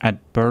meeting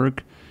at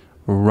Burke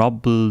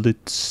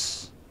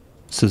Rotblitz's.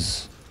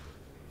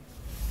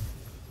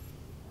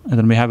 And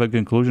then we have a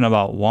conclusion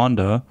about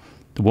Wanda.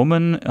 The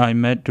woman I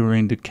met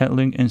during the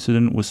Kettling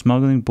incident was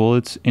smuggling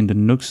bullets in the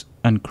nooks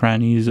and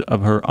crannies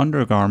of her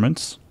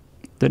undergarments.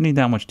 Didn't need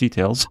that much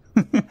details.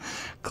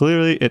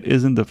 Clearly, it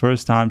isn't the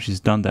first time she's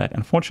done that.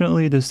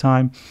 Unfortunately, this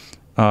time,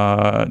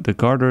 the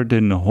garter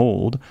didn't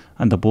hold,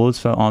 and the bullets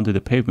fell onto the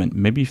pavement.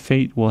 Maybe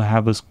fate will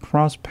have us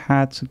cross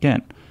paths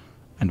again,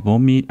 and we'll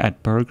meet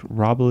at Burke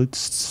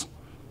Rotblitz's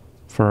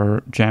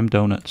for jam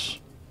donuts.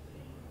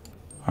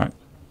 All right,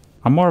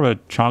 I'm more of a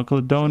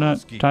chocolate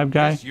donut type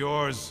guy. It's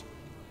yours.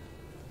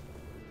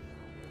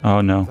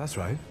 Oh no. That's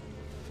right.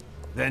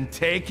 Then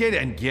take it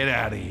and get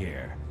out of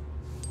here.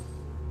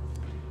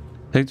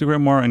 Take the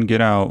grimoire and get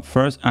out.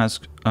 First,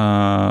 ask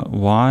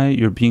why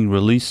you're being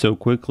released so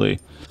quickly.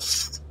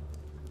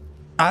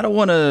 I don't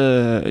want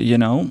to, you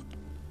know,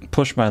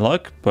 push my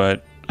luck,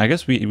 but I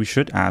guess we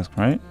should ask,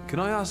 right?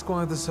 Can I ask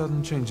why the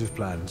sudden change of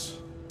plans?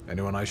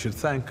 Anyone I should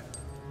thank?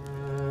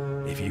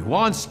 If he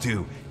wants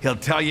to, he'll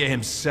tell you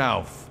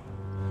himself.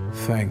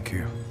 Thank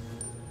you.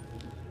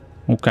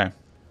 Okay.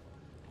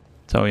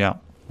 So yeah,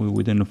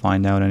 we didn't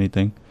find out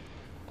anything.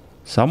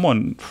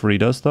 Someone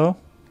freed us though.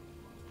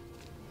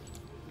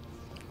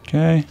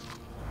 Okay.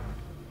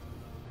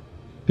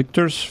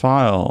 Victor's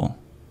file.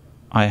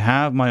 I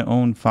have my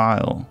own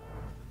file.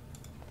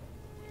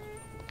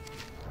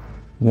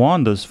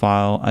 Wanda's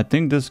file. I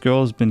think this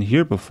girl has been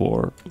here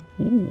before.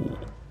 Ooh.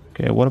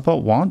 Okay, what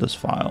about Wanda's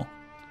file?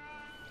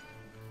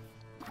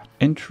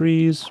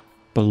 Entries,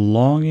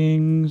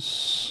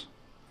 belongings.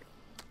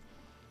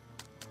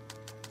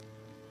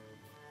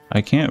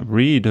 I can't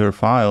read her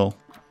file.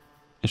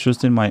 It's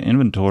just in my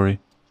inventory.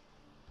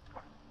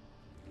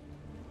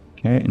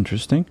 Okay,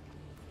 interesting.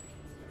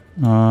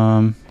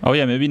 Oh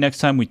yeah, maybe next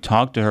time we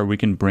talk to her, we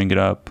can bring it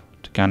up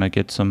to kind of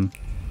get some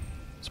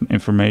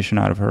information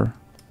out of her.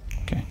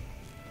 Okay.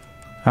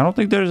 I don't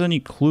think there's any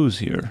clues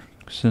here,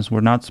 since we're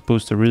not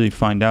supposed to really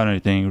find out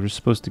anything. We're just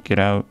supposed to get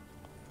out.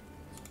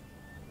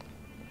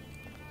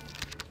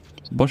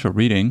 It's a bunch of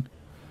reading.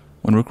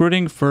 When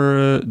recruiting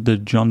for the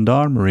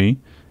gendarmerie,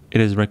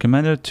 it is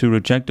recommended to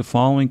reject the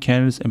following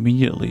candidates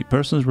immediately: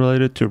 persons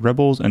related to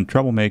rebels and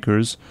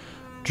troublemakers,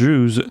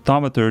 Jews,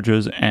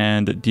 thaumaturges,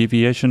 and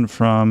deviation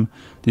from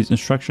these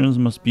instructions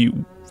must be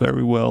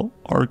very well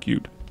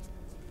argued.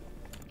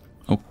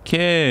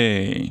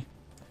 Okay.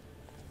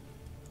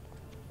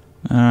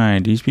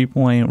 Alright, these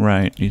people ain't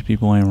right. These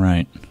people ain't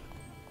right.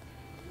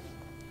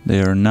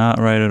 They are not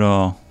right at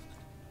all.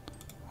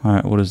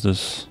 Alright, what is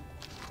this?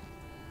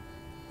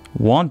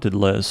 Wanted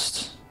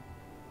list.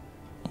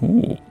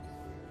 Ooh.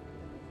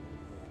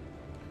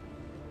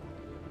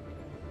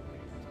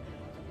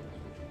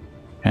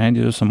 And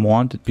there's some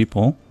wanted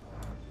people.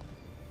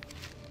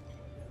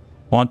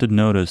 Wanted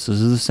notice.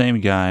 This is the same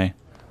guy.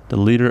 The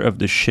leader of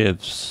the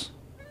Shivs.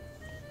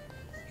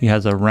 He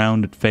has a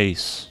rounded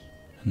face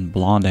and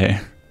blonde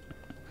hair.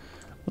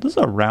 What does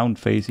a round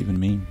face even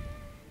mean?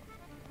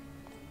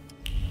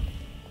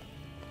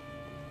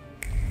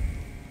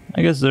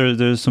 I guess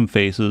there's some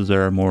faces that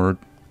are more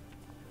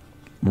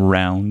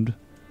round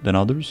than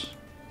others.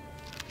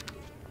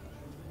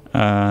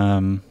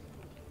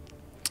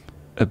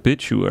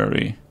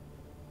 Obituary.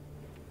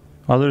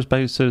 Other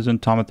respected citizen,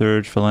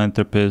 thaumaturge,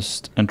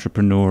 philanthropist,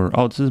 entrepreneur.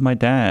 Oh, this is my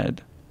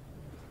dad.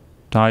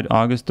 Died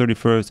August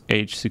 31st,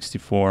 age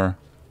 64.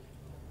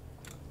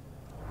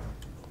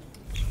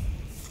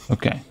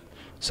 Okay.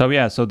 So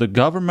yeah, so the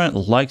government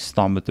likes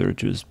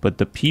thaumaturges, but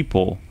the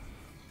people,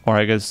 or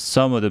I guess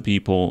some of the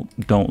people,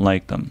 don't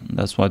like them.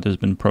 That's why there's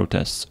been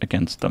protests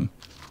against them.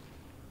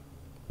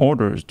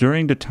 Orders.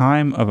 During the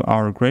time of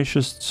our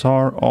gracious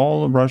Tsar,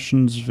 all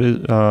Russians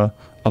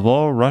of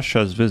all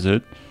Russia's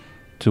visit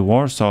to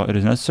Warsaw, it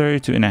is necessary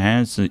to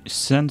enhance the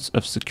sense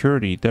of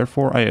security.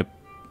 Therefore, I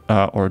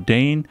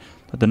ordain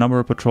that the number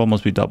of patrol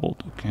must be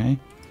doubled. Okay.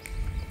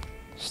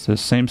 It's the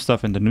same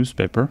stuff in the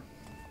newspaper.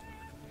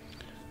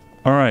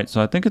 Alright,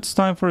 so I think it's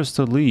time for us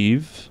to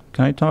leave.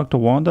 Can I talk to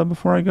Wanda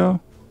before I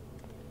go?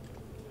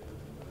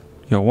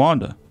 Yo,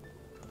 Wanda.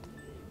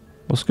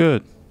 What's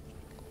good?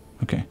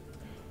 Okay.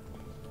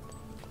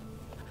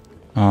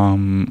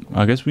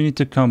 I guess we need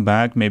to come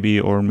back maybe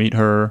or meet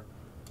her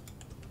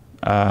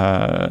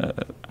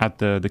at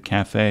the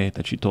cafe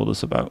that she told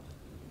us about.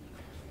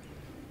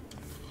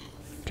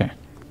 Okay.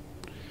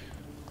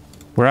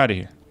 We're out of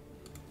here.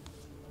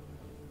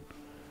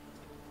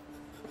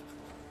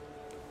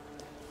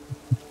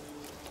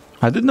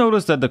 I did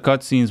notice that the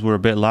cutscenes were a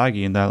bit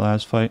laggy in that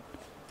last fight,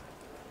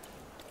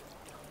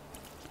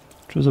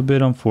 which was a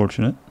bit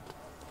unfortunate.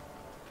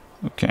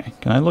 Okay,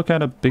 can I look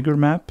at a bigger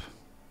map?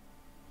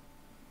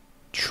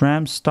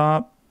 Tram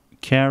stop,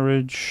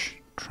 carriage,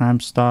 tram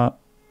stop.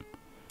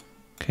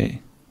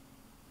 Okay.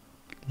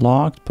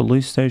 Locked,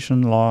 police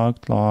station,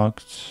 locked.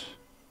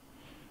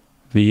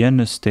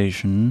 Vienna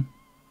station,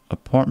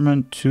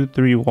 apartment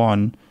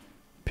 231,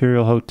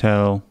 Imperial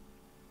Hotel.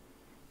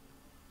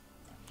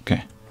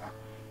 Okay.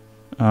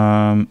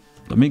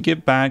 Let me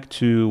get back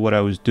to what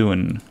I was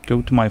doing.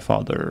 Go to my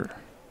father.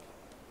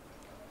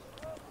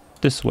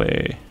 This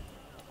way.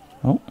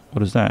 Oh,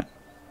 what is that?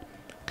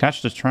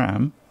 Catch the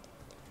tram.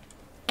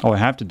 Oh, I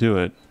have to do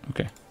it.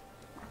 Okay.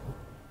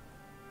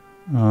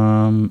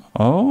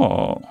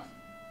 Oh.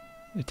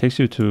 It takes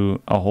you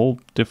to a whole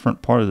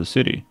different part of the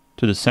city.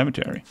 To the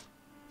cemetery.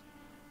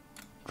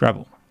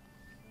 Travel.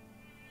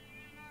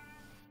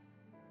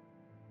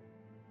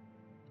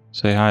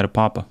 Say hi to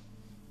Papa.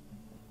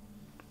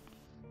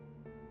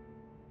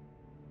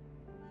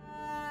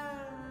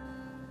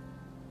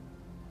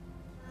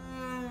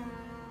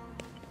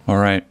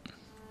 Alright.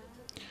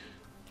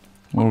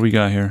 What do we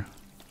got here?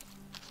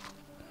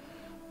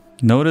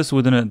 Notice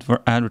with an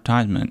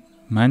advertisement.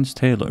 Men's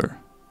tailor.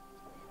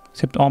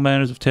 Accept all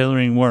manners of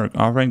tailoring work,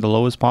 offering the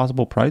lowest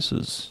possible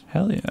prices.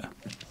 Hell yeah.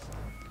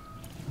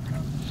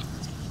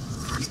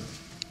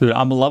 Dude,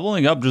 I'm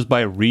leveling up just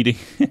by reading.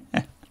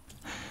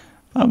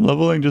 I'm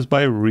leveling just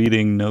by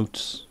reading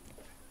notes.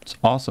 It's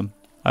awesome.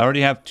 I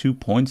already have 2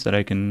 points that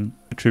I can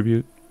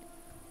attribute.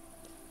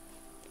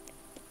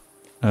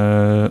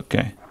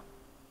 Okay.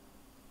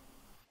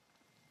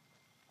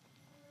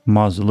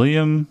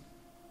 Mausoleum.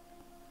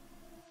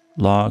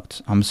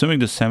 Locked. I'm assuming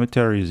the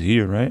cemetery is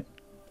here, right?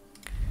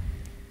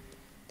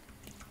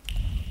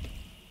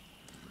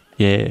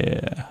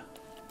 Yeah.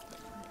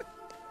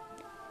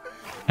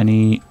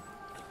 Any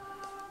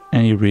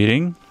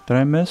reading that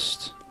I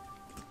missed?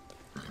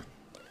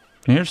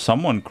 I hear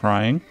someone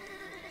crying.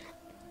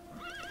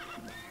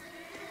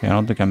 Yeah, I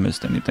don't think I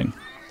missed anything.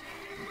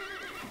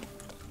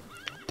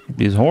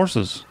 These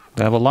horses,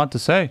 they have a lot to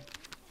say.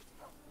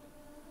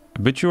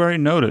 Obituary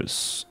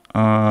notice.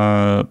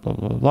 Blah, blah,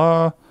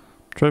 blah.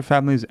 Troy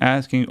family is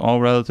asking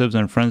all relatives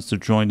and friends to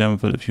join them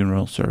for the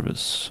funeral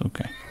service.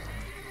 Okay.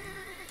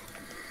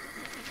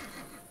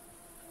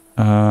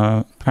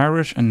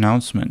 Parish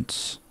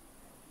announcements.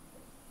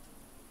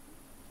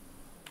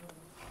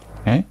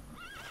 Okay.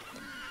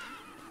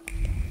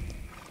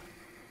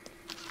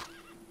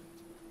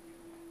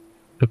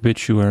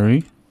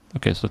 Obituary.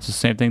 Okay, so it's the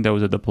same thing that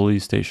was at the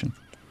police station.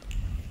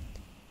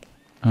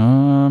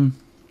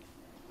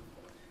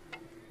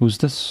 Who's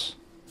this?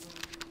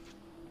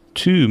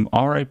 Tomb,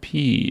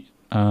 R.I.P.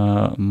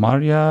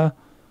 Maria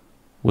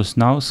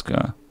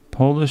Wisnowska,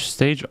 Polish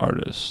stage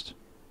artist.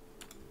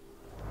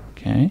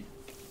 Okay.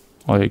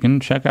 Well, you can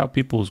check out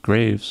people's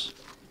graves.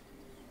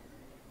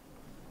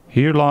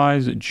 Here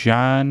lies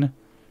Jan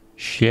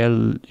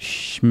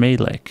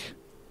Schmelek.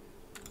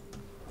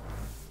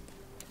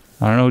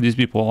 I don't know who these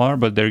people are,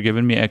 but they're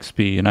giving me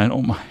XP, and I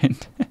don't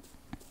mind.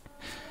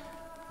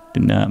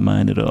 Do not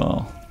mind at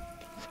all.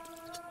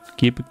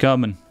 Keep it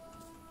coming.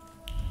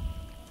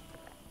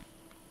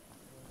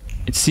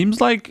 It seems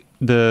like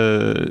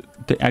the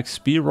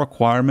XP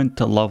requirement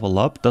to level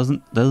up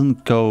doesn't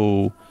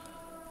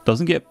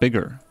get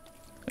bigger.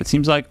 It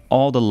seems like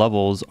all the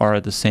levels are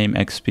at the same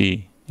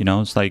XP. You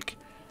know, it's like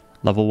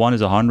level 1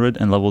 is 100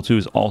 and level 2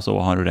 is also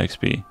 100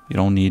 XP. You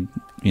don't need,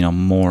 you know,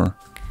 more.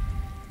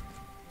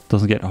 It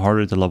doesn't get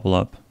harder to level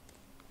up.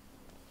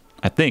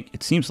 I think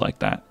it seems like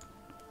that,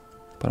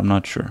 but I'm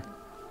not sure.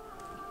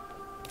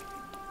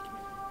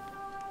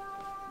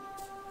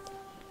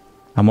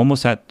 I'm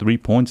almost at 3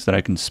 points that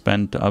I can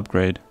spend to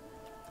upgrade.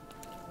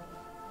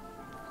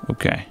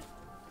 Okay.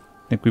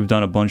 I think we've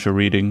done a bunch of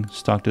reading.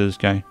 Let's talk to this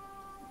guy.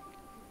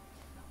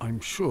 I'm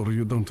sure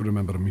you don't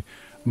remember me.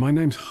 My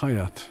name's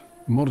Hayat.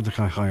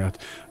 Mordecai Hayat.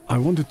 I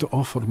wanted to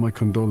offer my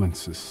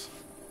condolences.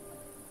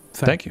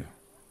 Thank you.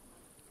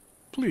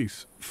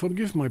 Please,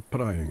 forgive my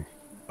prying.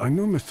 I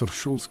know Mr.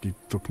 Shulsky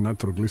took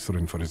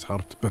nitroglycerin for his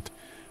heart, but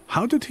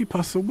how did he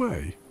pass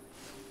away?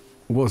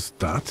 Was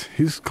that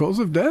his cause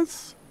of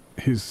death?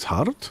 His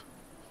heart?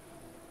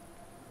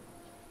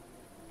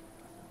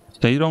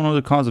 So you don't know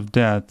the cause of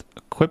death.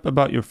 A quip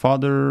about your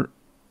father.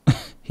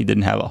 He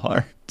didn't have a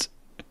heart.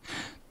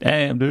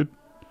 Damn, dude.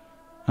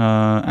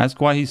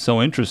 Ask why he's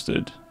so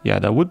interested. Yeah,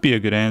 that would be a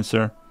good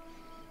answer.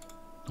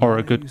 Or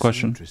a good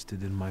question.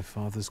 Interested in my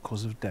father's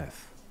cause of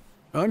death?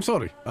 I'm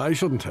sorry. I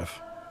shouldn't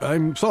have.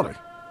 I'm sorry.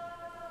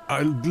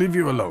 I'll leave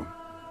you alone.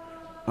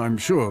 I'm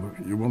sure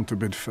you want to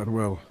bid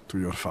farewell to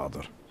your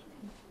father.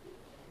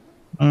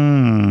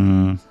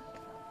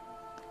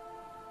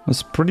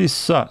 That's pretty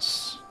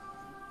sus.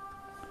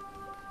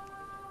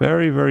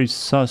 Very, very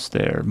sus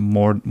there.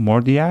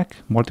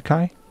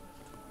 Mordecai?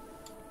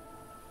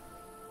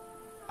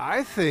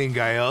 I think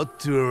I ought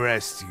to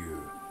arrest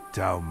you,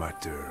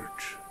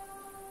 Thaumaturge.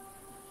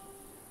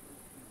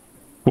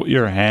 Put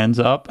your hands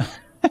up.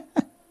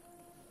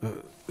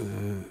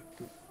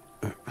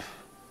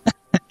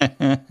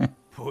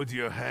 Put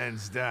your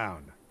hands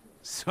down.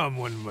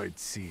 Someone might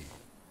see.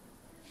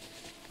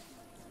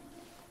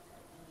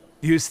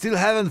 You still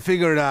haven't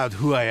figured out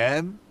who I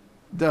am?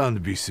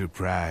 Don't be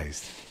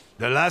surprised.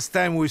 The last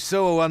time we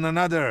saw one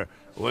another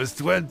was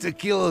 20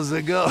 kilos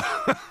ago.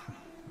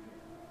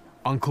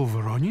 Uncle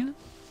Voronian?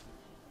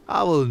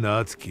 I will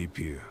not keep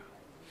you.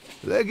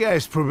 The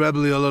guy's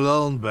probably all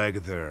alone back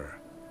there,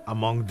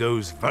 among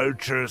those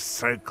vultures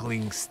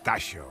circling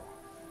Stasio.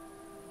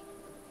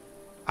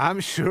 I'm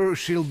sure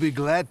she'll be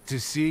glad to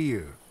see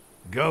you.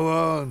 Go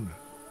on.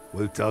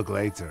 We'll talk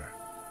later.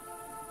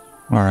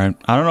 Alright.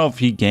 I don't know if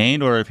he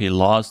gained or if he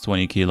lost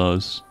 20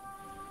 kilos.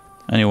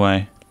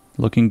 Anyway,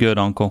 looking good,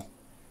 Uncle.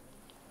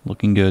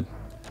 Looking good.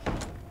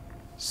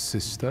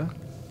 Sister?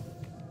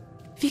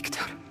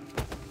 Victor.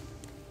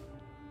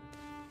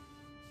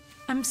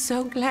 I'm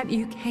so glad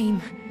you came.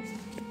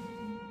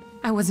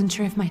 I wasn't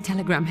sure if my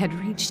telegram had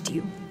reached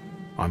you.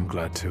 I'm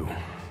glad too.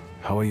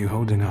 How are you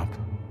holding up?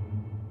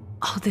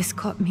 All this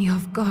caught me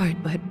off guard,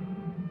 but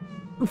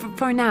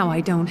for now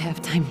I don't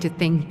have time to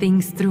think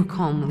things through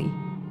calmly.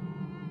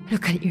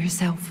 Look at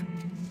yourself.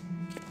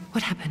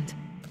 What happened?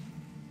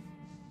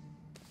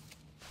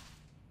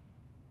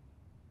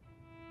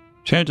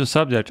 Change the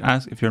subject.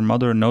 Ask if your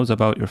mother knows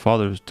about your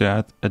father's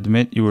death.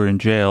 Admit you were in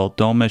jail.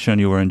 Don't mention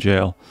you were in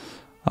jail.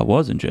 I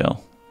was in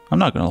jail. I'm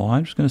not gonna lie.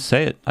 I'm just gonna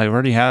say it. I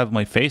already have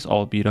my face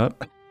all beat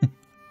up.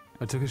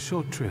 I took a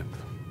short trip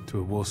to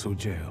a Warsaw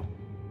jail.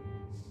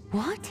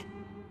 What?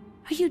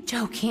 Are you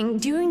joking?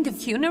 During the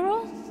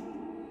funeral?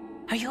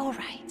 Are you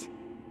alright?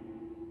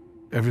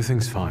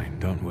 Everything's fine,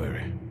 don't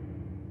worry.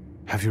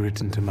 Have you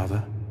written to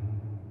Mother?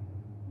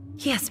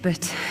 Yes,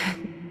 but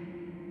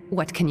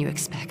what can you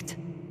expect?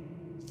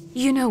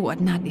 You know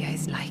what Nadia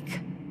is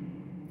like.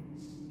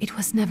 It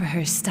was never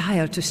her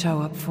style to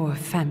show up for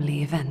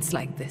family events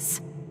like this.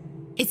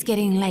 It's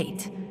getting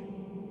late,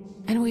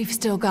 and we've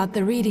still got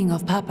the reading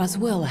of Papa's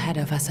will ahead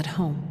of us at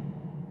home.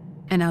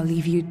 And I'll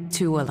leave you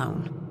two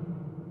alone.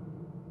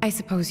 I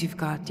suppose you've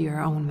got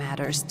your own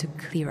matters to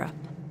clear up.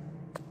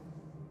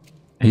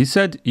 He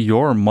said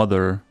your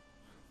mother.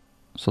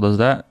 So does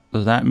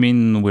that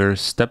mean we're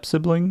step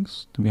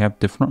siblings? Do we have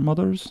different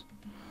mothers?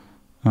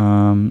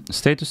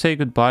 Stay to say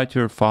goodbye to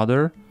your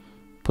father.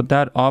 Put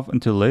that off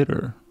until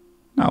later.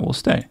 No, we'll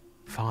stay.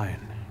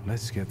 Fine,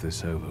 let's get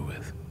this over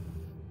with.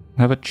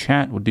 Have a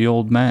chat with the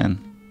old man.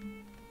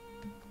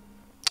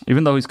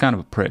 Even though he's kind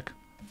of a prick.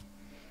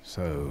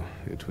 So,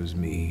 it was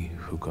me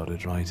who got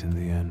it right in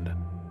the end.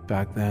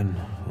 Back then,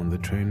 on the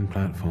train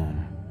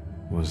platform,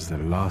 was the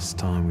last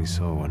time we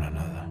saw one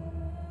another.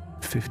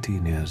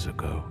 15 years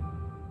ago.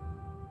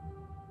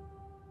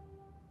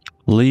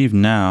 Leave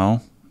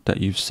now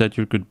that you've said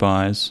your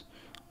goodbyes.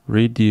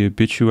 Read the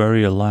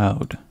obituary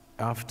aloud.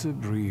 After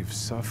brief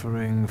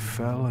suffering,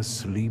 fell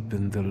asleep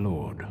in the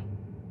Lord.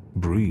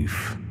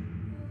 Brief?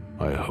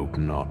 I hope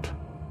not.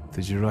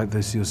 Did you write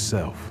this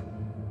yourself?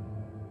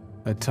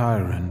 A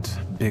tyrant,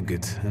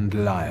 bigot, and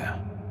liar,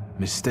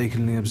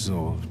 mistakenly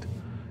absolved,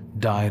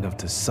 died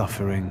after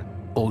suffering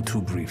all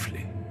too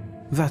briefly.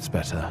 That's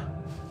better,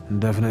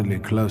 and definitely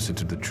closer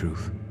to the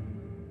truth.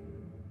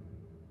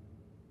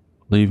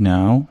 Leave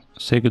now.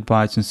 Say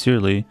goodbye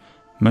sincerely.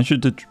 Mention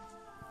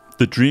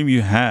the dream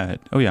you had.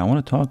 Oh yeah, I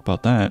want to talk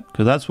about that.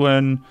 Because that's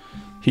when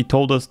he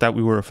told us that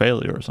we were a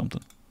failure or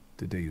something.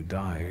 The day you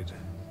died,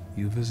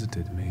 you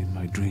visited me in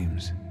my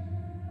dreams.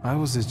 I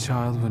was a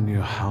child when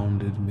you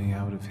hounded me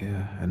out of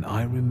here, and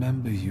I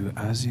remember you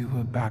as you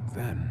were back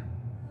then.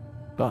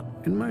 But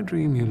in my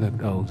dream you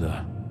looked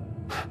older.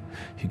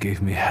 You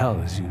gave me hell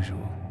as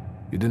usual.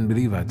 You didn't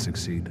believe I'd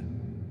succeed.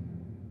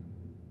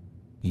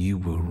 You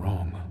were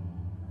wrong.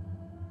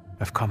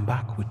 I've come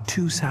back with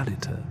 2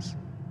 salutors.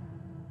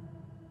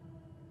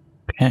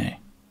 Okay.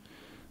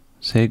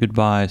 Say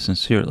goodbye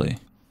sincerely.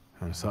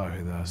 I'm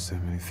sorry there are so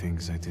many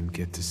things I didn't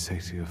get to say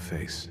to your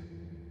face.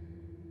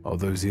 All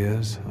those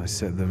years, I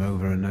said them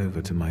over and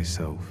over to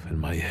myself in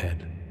my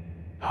head.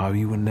 How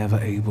you were never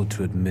able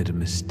to admit a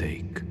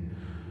mistake.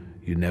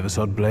 You never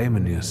sought blame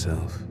in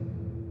yourself.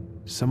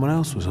 Someone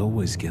else was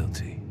always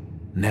guilty,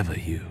 never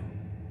you.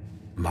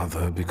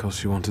 Mother because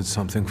she wanted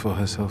something for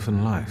herself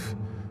in life.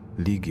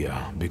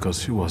 Ligia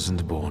because she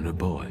wasn't born a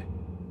boy.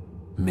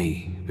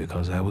 Me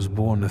because I was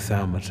born a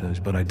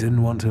thaumaturge, but I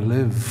didn't want to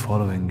live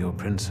following your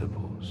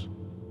principles.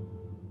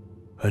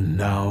 And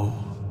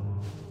now...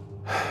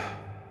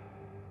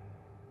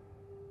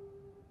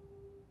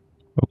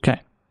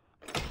 Okay.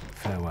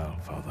 Farewell,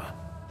 Father.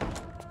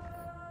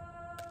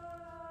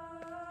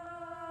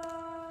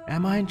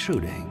 Am I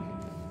intruding?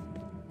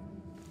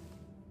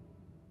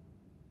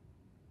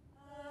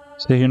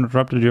 So he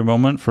interrupted your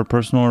moment for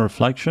personal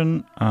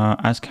reflection.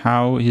 Ask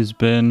how long he's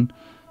been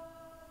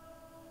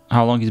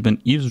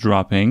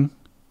eavesdropping.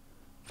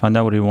 Find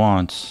out what he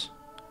wants.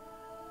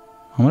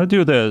 I'm gonna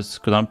do this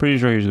because I'm pretty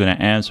sure he's gonna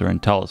answer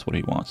and tell us what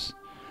he wants.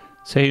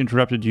 Say he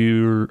interrupted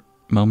your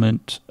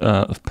moment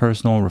of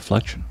personal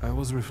reflection. I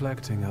was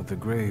reflecting at the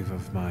grave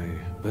of my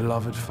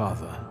beloved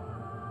father.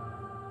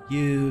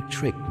 You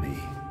tricked me.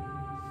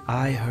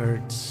 I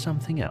heard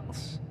something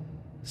else.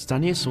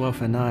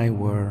 Stanisław and I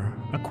were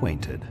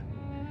acquainted.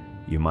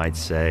 You might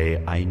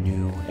say I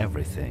knew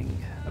everything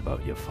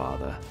about your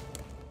father.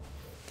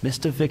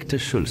 Mr. Victor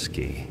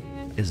Szulski,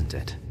 isn't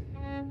it?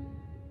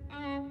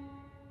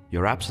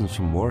 Your absence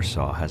from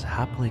Warsaw has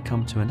happily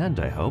come to an end,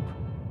 I hope.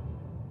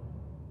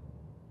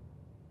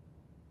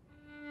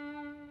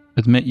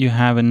 Admit you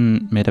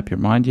haven't made up your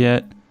mind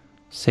yet.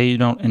 Say you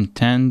don't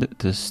intend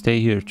to stay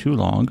here too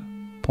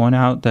long. Point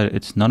out that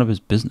it's none of his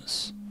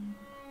business.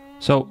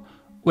 So,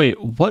 wait,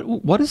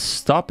 what is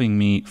stopping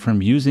me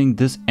from using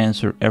this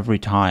answer every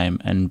time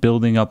and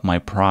building up my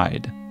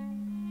pride?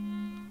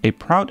 A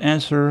proud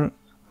answer,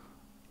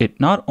 it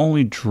not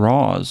only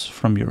draws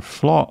from your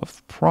flaw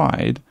of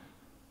pride,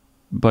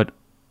 but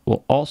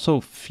will also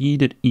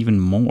feed it even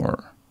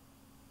more.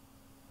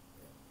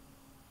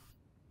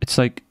 It's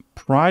like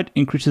pride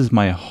increases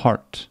my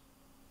heart.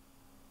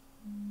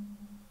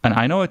 And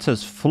I know it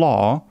says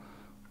flaw,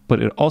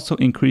 but it also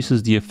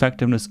increases the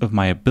effectiveness of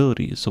my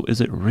abilities. So is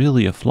it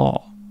really a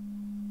flaw?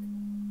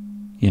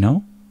 You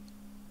know?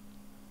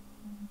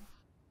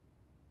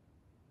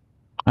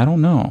 I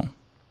don't know.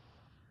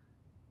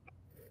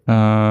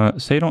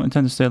 Say you don't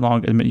intend to stay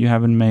long. Admit you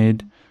haven't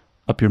made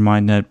up your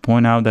mind yet.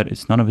 Point out that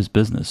it's none of his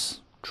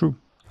business. True.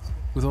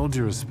 With all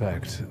due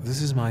respect,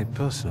 this is my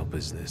personal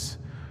business.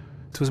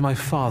 It was my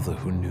father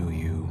who knew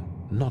you,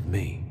 not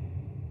me.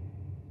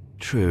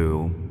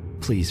 True.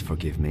 Please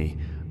forgive me.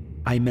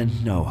 I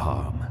meant no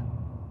harm.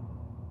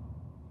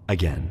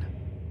 Again,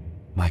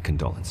 my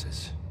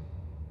condolences.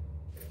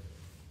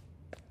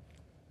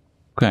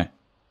 Okay.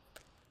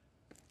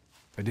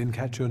 I didn't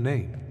catch your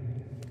name.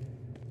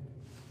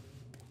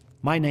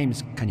 My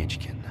name's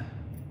Kaniechkin.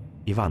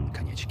 Ivan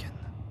Kaniechkin.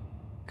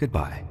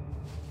 Goodbye.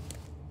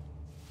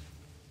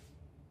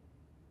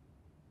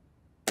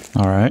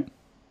 All right.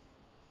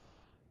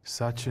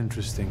 Such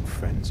interesting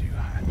friends you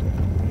had.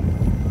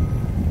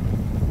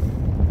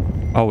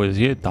 Oh, is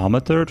he a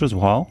thaumaturge as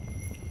well?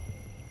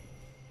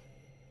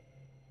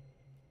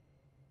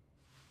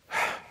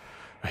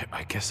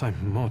 I guess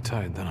I'm more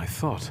tired than I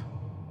thought.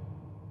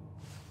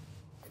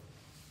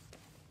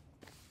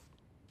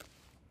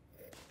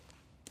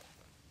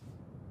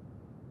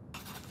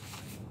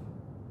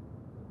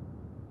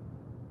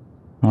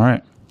 All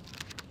right.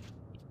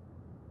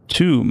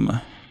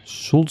 Tomb.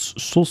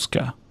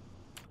 Sulska.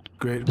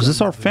 Is this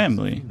our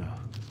family?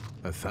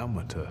 A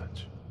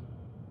thaumaturge.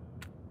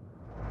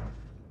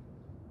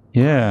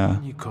 Yeah.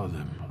 You call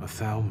him a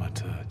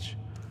thaumaturge.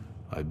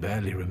 I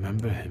barely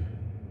remember him.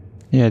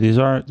 Yeah, these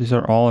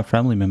are all our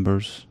family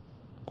members.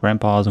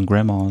 Grandpas and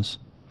grandmas.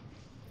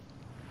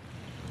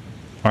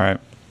 Alright.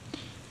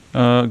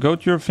 Go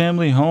to your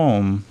family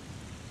home.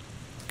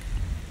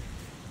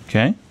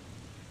 Okay.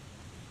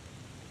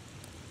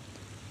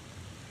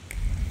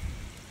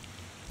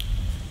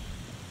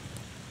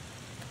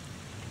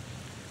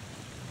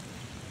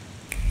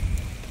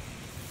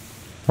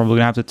 Probably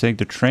gonna have to take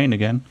the train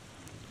again.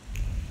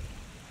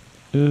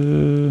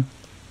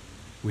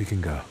 We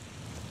can go.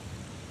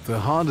 The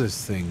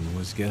hardest thing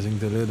was getting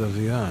the lid of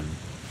the urn.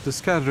 The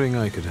scattering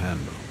I could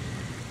handle.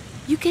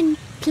 You can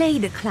play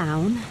the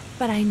clown,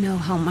 but I know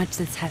how much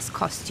this has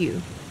cost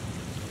you.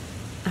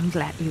 I'm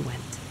glad you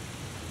went.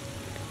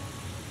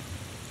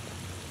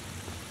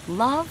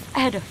 Love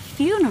at a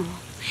funeral.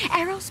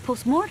 Eros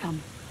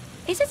post-mortem.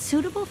 Is it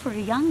suitable for a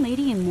young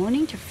lady in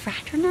mourning to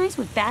fraternize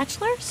with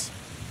bachelors?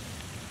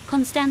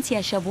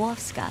 Konstancja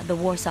Szabłowska, the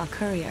Warsaw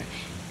Courier.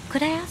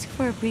 Could I ask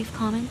for a brief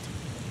comment?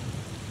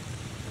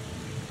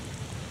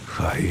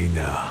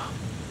 Hyena.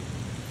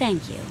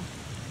 Thank you.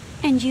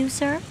 And you,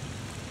 sir?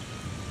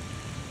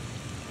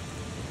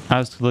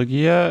 Ask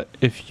Ligia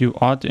if you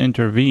ought to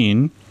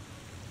intervene.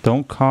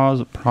 Don't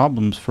cause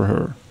problems for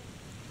her.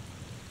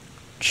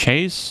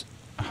 Chase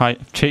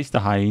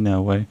the hyena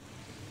away.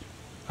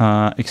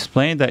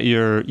 Explain that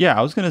you're... Yeah,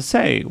 I was gonna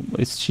say,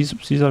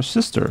 she's our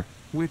sister.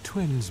 We're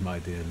twins, my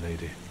dear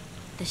lady.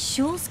 The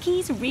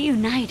Shulskis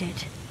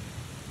reunited.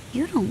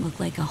 You don't look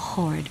like a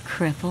horrid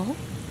cripple.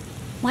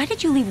 Why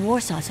did you leave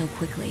Warsaw so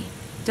quickly?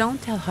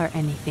 Don't tell her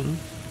anything.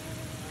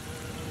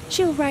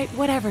 She'll write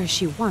whatever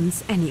she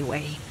wants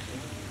anyway.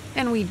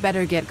 And we'd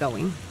better get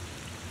going.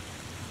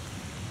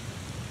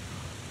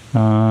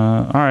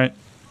 Alright.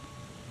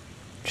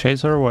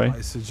 Chase her away.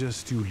 I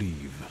suggest you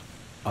leave.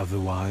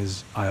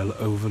 Otherwise, I'll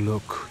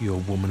overlook your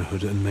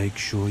womanhood and make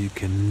sure you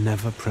can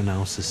never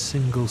pronounce a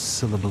single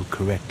syllable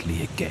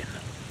correctly again.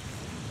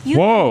 You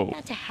Whoa! want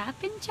that to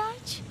happen,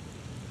 Judge?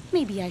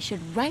 Maybe I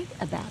should write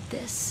about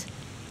this.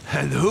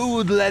 And who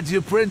would let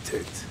you print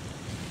it?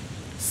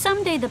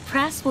 Someday the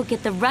press will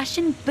get the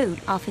Russian boot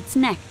off its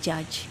neck,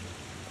 Judge.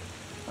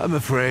 I'm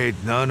afraid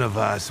none of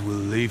us will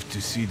live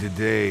to see the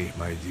day,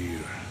 my dear.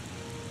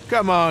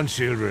 Come on,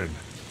 children.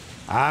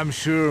 I'm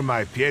sure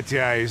my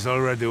Pietia is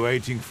already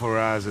waiting for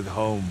us at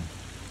home.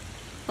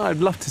 I'd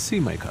love to see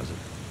my cousin.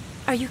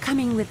 Are you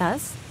coming with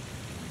us?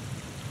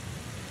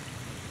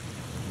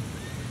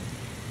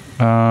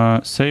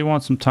 Say you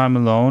want some time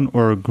alone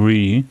or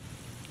agree.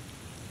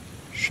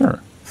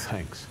 Sure.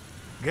 Thanks.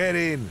 Get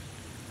in.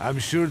 I'm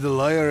sure the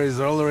lawyer is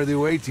already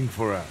waiting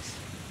for us.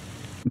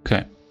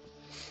 Okay.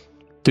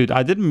 Dude,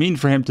 I didn't mean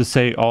for him to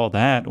say all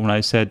that when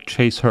I said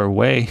chase her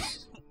away.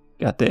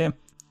 Goddamn.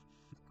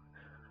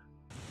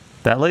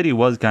 That lady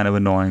was kind of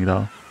annoying,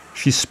 though.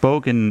 She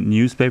spoke in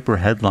newspaper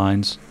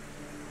headlines.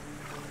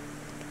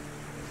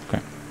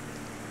 Okay.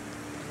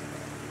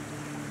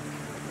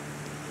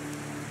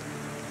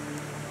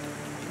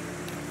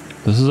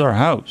 This is our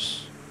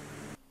house.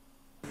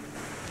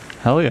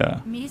 Hell yeah.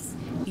 Miss,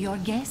 your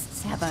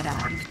guests have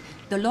arrived.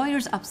 The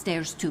lawyer's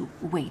upstairs too,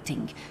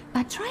 waiting.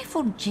 A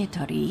trifle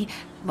jittery.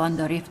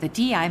 Wonder if the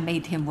tea I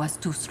made him was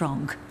too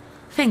strong.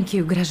 Thank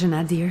you,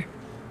 Grażyna, dear.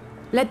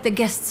 Let the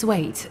guests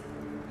wait.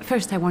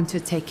 First, I want to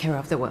take care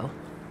of the will.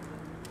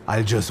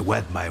 I'll just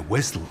wet my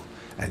whistle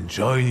and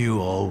join you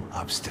all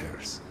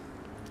upstairs.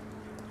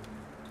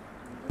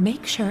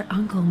 Make sure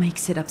Uncle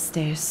makes it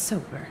upstairs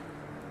sober.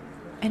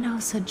 And I'll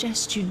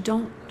suggest you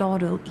don't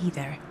dawdle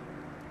either.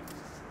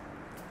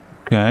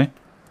 Okay.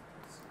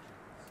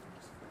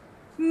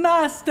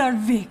 Master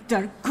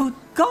Victor, good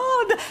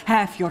God!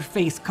 Half your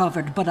face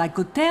covered, but I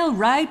could tell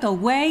right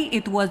away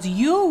it was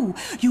you.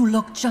 You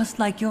look just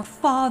like your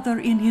father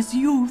in his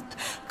youth.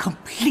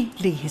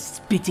 Completely his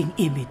spitting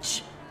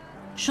image.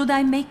 Should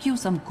I make you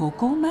some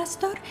cocoa,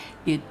 Master?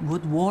 It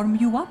would warm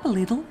you up a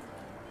little.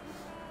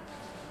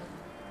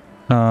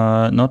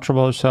 No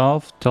trouble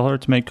yourself. Tell her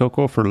to make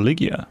cocoa for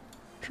Ligia.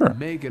 Sure.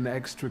 Make an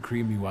extra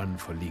creamy one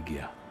for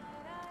Ligia.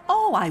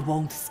 Oh, I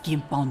won't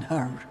skimp on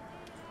her.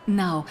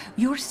 Now,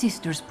 your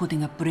sister's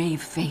putting a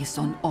brave face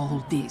on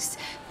all this,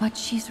 but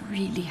she's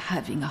really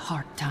having a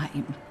hard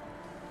time.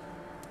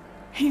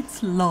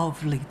 It's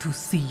lovely to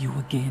see you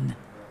again.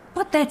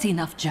 But that's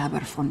enough jabber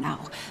for now.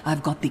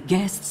 I've got the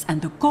guests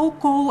and the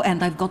cocoa,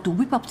 and I've got to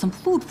whip up some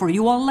food for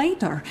you all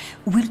later.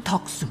 We'll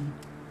talk soon.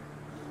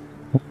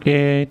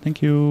 Okay,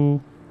 thank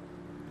you.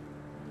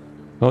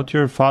 Go to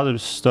your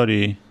father's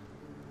study.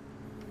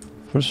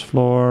 First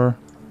floor.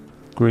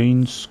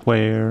 Green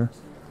square.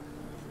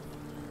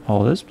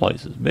 Oh, this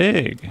place is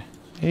big.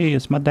 Hey,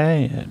 it's my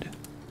dad.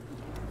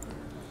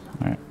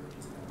 Alright.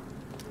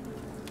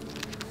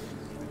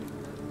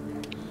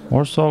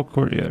 Warsaw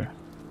Courier.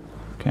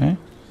 Okay.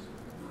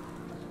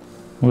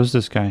 Who's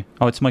this guy?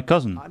 Oh, it's my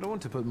cousin. I don't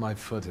want to put my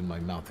foot in my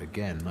mouth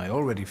again. I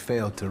already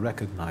failed to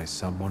recognize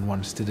someone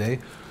once today.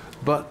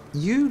 But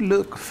you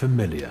look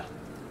familiar.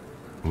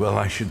 Well,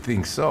 I should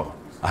think so.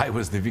 I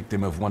was the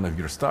victim of one of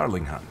your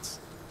starling hunts.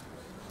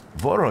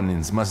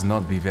 Voronins must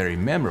not be very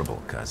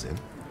memorable, cousin.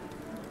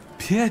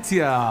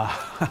 Pietia!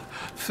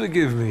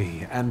 Forgive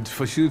me, and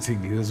for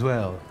shooting you as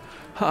well.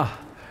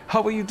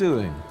 How are you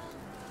doing?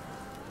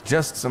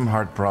 Just some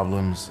heart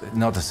problems,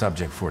 not a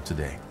subject for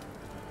today.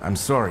 I'm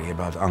sorry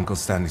about Uncle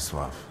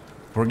Stanislav.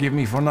 Forgive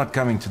me for not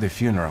coming to the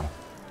funeral.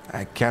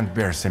 I can't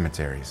bear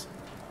cemeteries.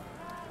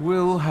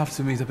 We'll have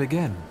to meet up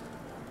again.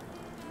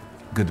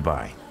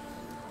 Goodbye.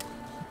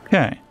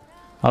 Okay.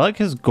 I like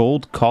his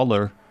gold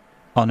collar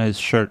on his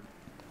shirt.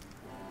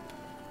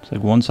 It's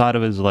like one side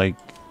of it is like,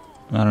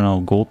 I don't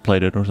know, gold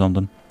plated or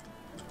something.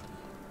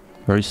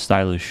 Very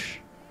stylish.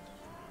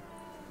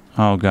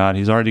 Oh god,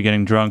 he's already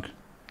getting drunk.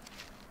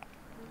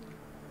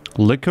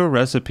 Liquor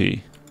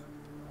recipe.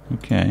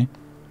 Okay.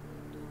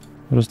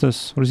 What is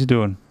this? What is he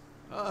doing?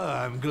 Oh,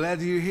 I'm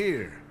glad you're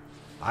here.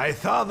 I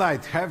thought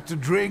I'd have to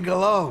drink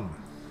alone.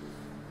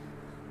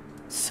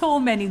 So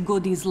many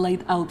goodies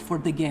laid out for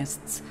the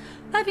guests.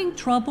 Having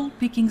trouble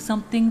picking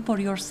something for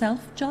yourself,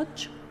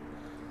 Judge?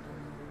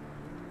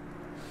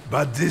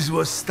 But this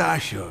was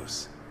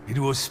Stasios. It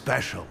was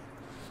special.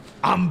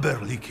 Amber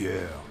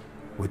liqueur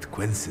with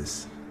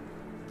quinces.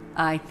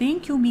 I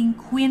think you mean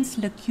quince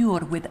liqueur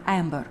with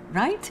amber,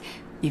 right?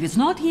 If it's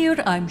not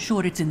here, I'm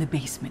sure it's in the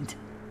basement.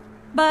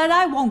 But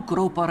I won't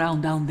grope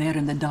around down there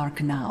in the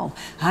dark now.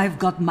 I've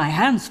got my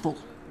hands full.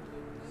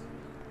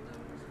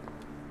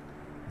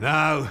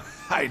 Now,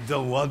 I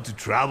don't want to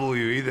trouble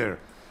you either.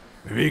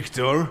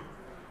 Victor,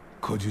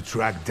 could you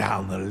track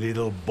down a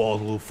little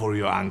bottle for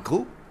your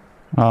uncle?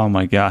 Oh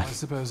my god. I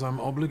suppose I'm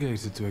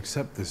obligated to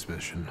accept this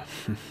mission.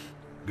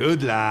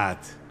 Good lad.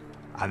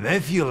 A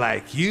nephew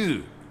like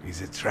you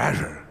is a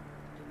treasure.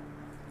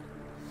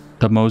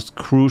 The most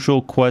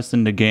crucial quest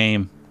in the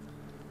game.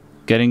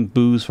 Getting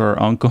booze for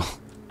our uncle.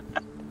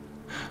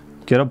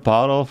 Get a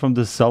bottle from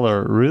the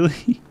cellar.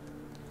 Really?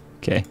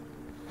 Okay.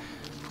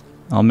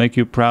 I'll make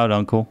you proud,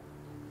 uncle.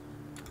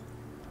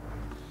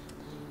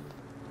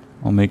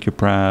 I'll make you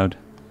proud.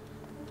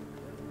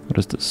 What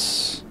is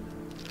this?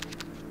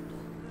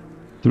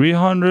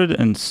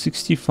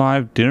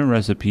 365 dinner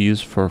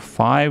recipes for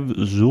 5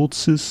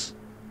 zultses.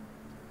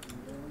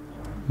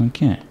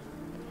 Okay.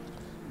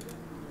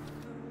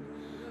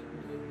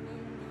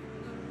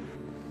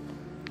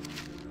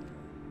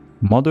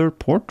 Mother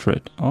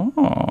portrait.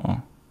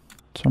 Oh.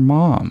 It's her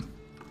mom.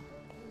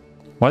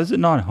 Why is it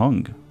not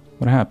hung?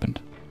 What happened?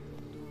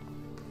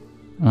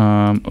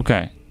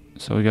 Okay.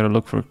 So we gotta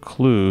look for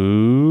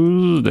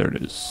clues. There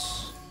it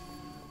is.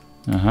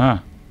 Uh-huh.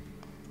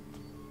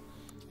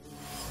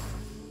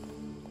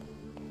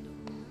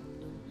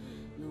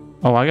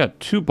 Oh, I got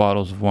 2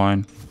 bottles of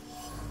wine.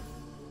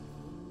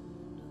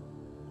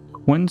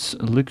 Quince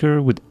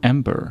liquor with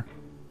amber.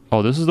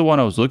 Oh, this is the one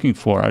I was looking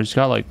for. I just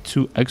got like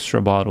 2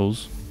 extra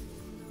bottles.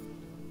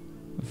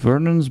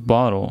 Vernon's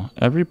bottle.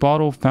 Every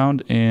bottle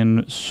found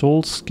in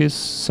Solskis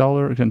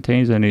cellar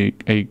contains a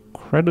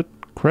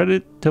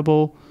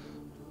creditable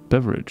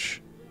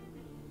beverage.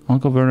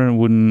 Uncle Vernon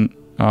wouldn't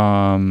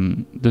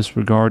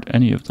disregard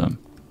any of them.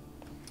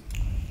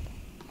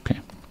 Okay.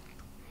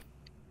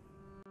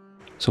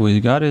 So he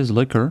got his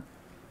liquor.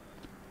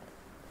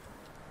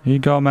 Here you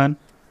go, man.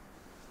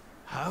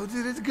 How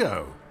did it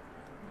go?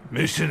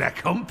 Mission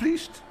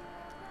accomplished?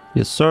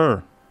 Yes,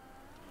 sir.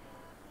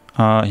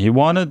 He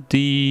wanted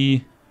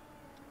the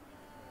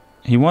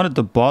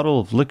bottle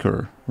of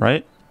liquor,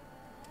 right?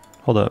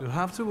 Hold up. You'll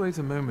have to wait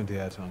a moment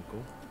yet,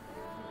 Uncle.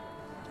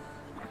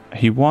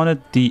 He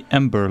wanted the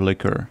ember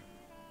liquor.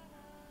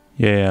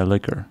 Yeah,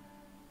 liquor.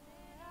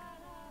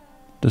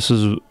 This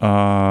is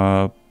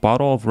a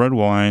bottle of red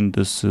wine.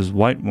 This is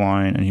white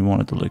wine, and he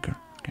wanted the liquor.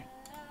 Okay.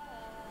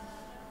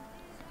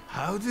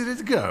 How did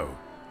it go?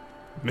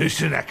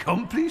 Mission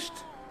accomplished?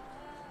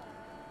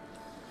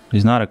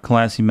 He's not a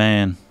classy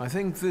man. I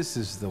think this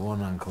is the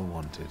one Uncle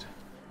wanted.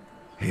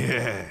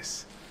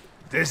 Yes.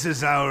 This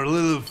is our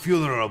little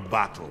funeral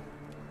battle.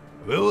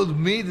 We would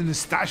meet in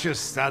Stasha's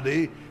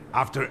study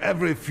after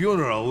every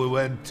funeral we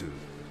went to,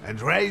 and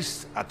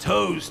raised a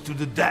toast to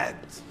the dead.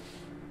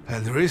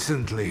 And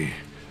recently,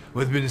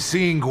 we've been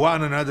seeing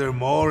one another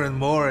more and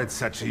more at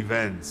such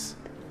events.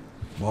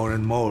 More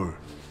and more.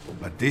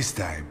 But this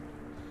time,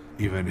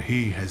 even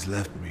he has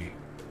left me.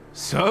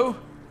 So,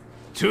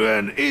 to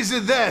an easy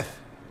death,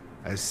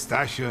 as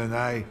Stasha and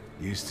I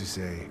used to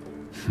say.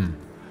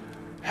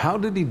 How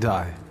did he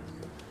die?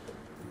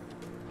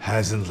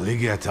 Hasn't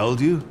Lygia told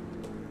you?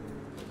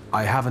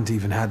 I haven't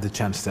even had the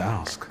chance to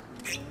ask.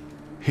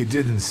 He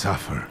didn't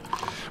suffer,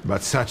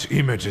 but such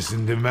images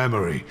in the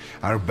memory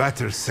are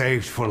better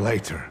saved for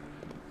later.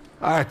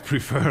 I'd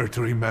prefer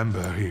to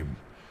remember him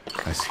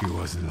as he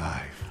was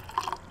alive.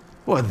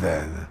 What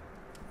then?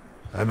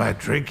 Am I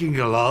drinking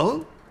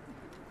alone?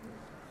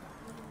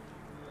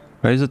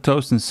 Raise a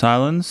toast in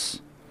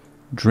silence.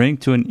 Drink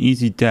to an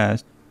easy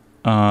death.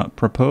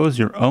 Propose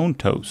your own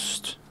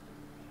toast.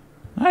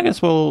 I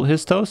guess, well,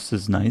 his toast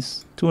is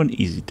nice. To an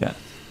easy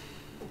death.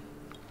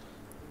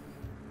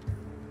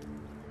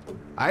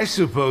 I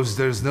suppose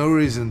there's no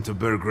reason to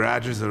bear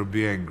grudges or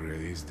be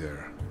angry, is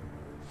there?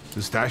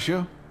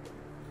 Pistachio?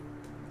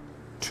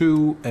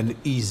 To an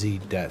easy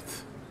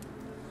death.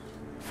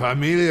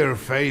 Familiar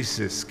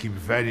faces keep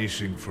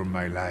vanishing from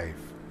my life.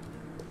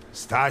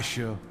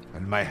 Stasio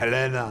and my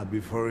Helena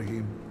before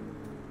him.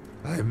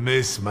 I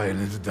miss my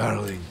little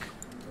darling.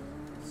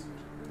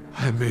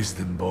 I miss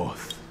them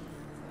both.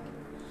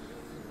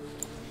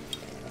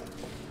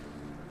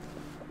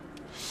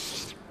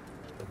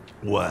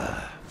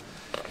 Well,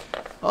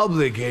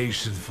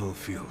 obligation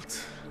fulfilled.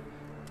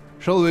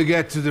 Shall we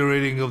get to the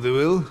reading of the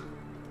will?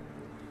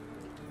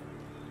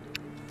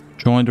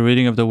 Join the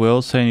reading of the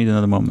will. Say I need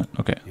another moment.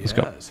 Okay, let's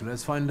go. So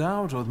let's find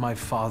out what my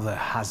father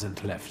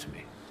hasn't left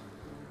me.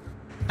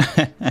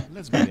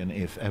 Let's begin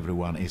if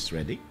everyone is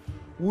ready.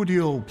 Would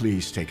you all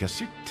please take a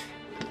seat?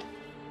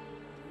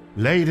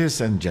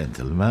 Ladies and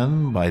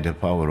gentlemen, by the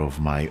power of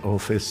my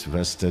office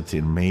vested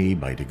in me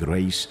by the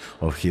grace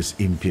of His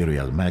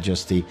Imperial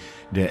Majesty,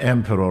 the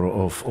Emperor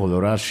of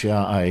all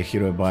Russia, I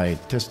hereby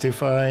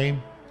testify.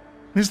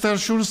 Mr.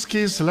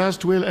 Shulski's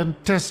last will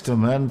and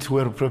testament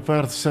were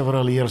prepared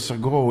several years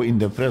ago in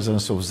the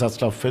presence of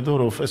Zaslav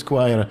Fedorov,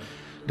 Esquire,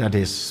 that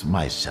is,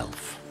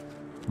 myself.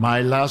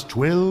 My last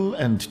will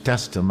and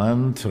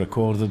testament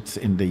recorded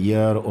in the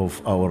year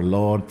of our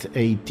Lord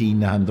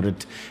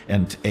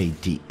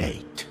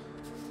 1888.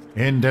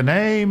 In the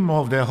name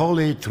of the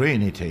Holy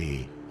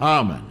Trinity.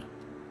 Amen.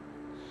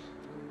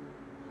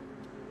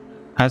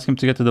 Ask him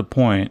to get to the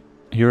point.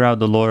 Hear out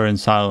the lawyer in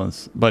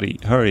silence. Buddy,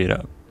 hurry it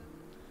up.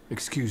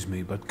 Excuse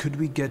me, but could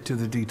we get to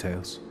the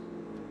details?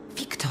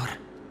 Victor.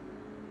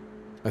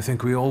 I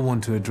think we all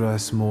want to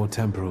address more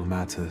temporal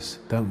matters,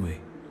 don't we?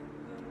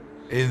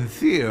 In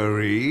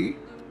theory...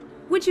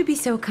 Would you be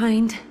so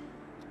kind?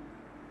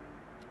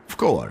 Of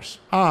course.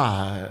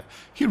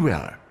 Here we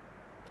are.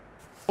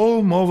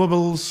 All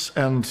movables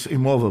and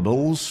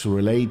immovables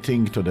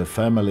relating to the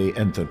family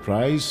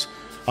enterprise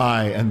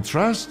I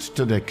entrust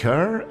to the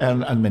care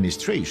and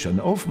administration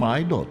of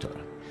my daughter.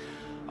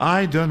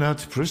 I do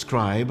not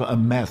prescribe a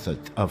method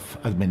of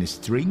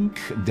administering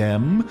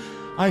them.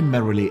 I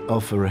merely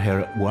offer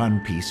her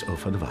one piece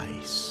of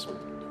advice.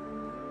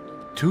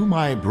 To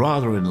my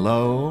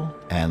brother-in-law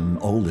and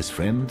oldest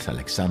friend,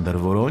 Alexander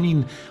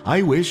Voronin,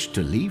 I wish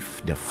to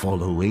leave the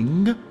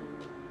following.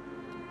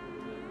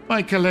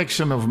 My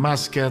collection of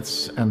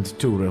muskets and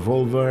 2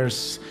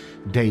 revolvers,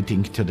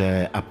 dating to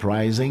the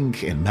uprising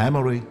in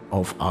memory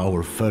of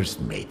our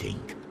first meeting.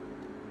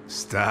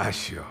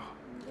 Stasio,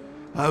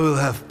 I will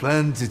have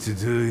plenty to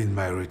do in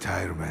my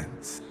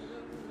retirement.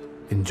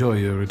 Enjoy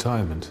your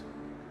retirement.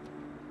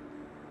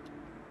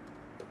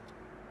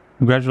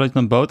 Congratulate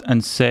them both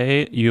and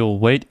say you'll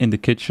wait in the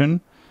kitchen,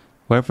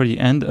 wait for the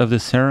end of the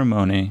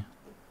ceremony.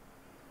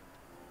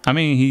 I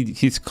mean,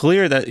 he's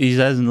clear that he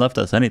hasn't left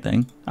us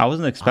anything. I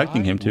wasn't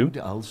expecting him to. I would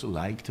also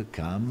like to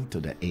come to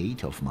the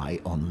aid of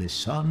my only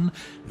son,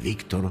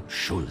 Viktor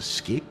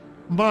Shulski,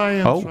 by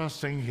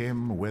entrusting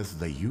him with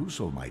the use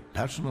of my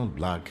personal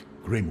black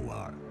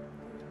grimoire.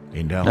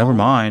 In the Never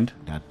mind.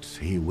 That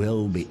he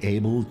will be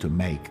able to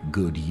make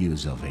good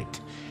use of it.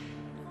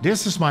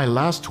 This is my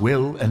last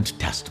will and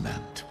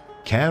testament.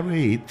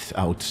 Carry it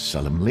out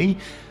solemnly,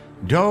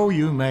 though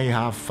you may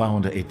have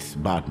found it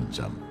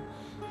burdensome.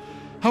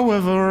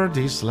 However,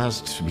 this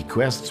last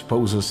bequest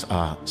poses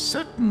a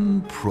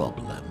certain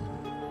problem.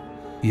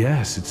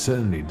 Yes, it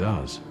certainly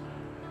does.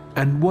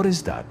 And what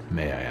is that,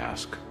 may I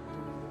ask?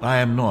 I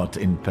am not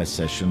in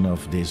possession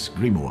of this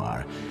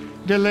grimoire.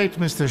 The late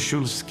Mr.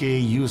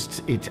 Shulski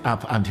used it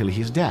up until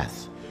his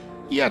death,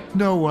 yet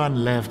no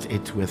one left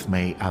it with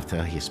me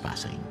after his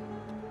passing.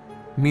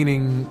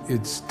 Meaning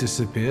it's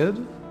disappeared?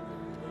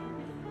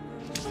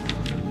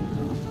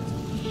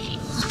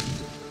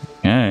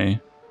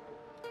 Okay.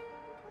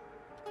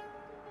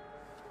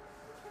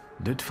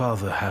 Did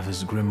Father have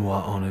his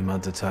grimoire on him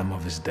at the time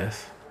of his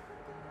death?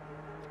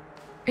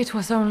 It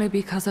was only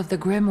because of the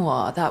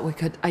grimoire that we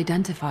could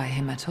identify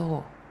him at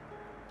all.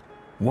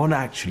 What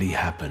actually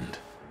happened?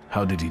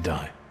 How did he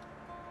die?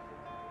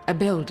 A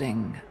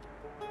building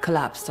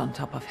collapsed on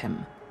top of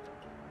him.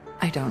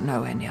 I don't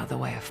know any other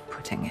way of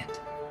putting it.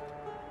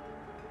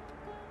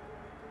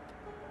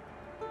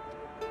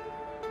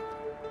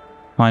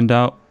 Find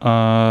out,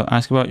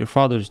 ask about your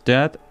father's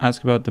death,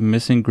 ask about the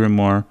missing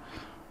grimoire.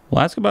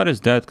 Well, ask about his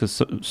death,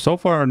 because so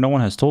far no one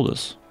has told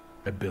us.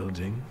 A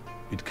building?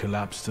 It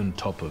collapsed on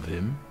top of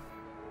him?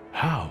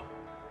 How?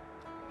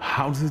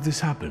 How did this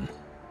happen?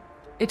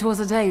 It was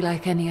a day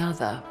like any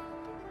other.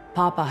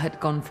 Papa had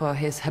gone for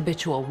his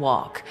habitual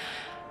walk.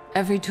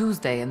 Every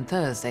Tuesday and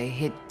Thursday,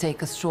 he'd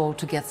take a stroll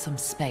to get some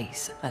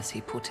space, as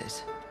he put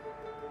it.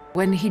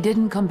 When he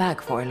didn't come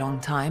back for a long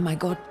time, I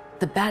got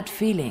the bad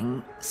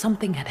feeling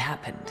something had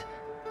happened.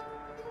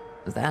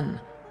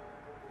 Then...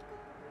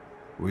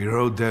 we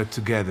rode there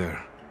together.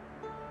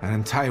 An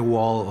entire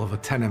wall of a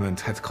tenement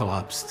had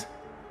collapsed.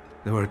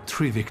 There were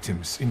 3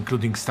 victims,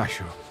 including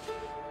Stasio,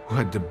 who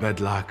had the bad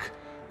luck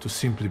to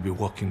simply be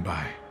walking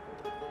by.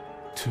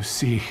 To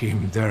see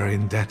him there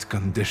in that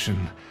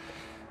condition,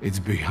 it's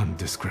beyond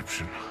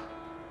description.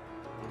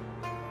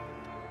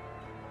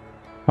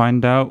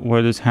 Find out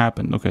where this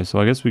happened. Okay, so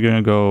I guess we're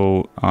gonna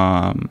go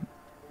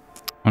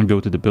and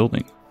go to the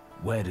building.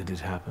 Where did it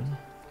happen?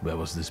 Where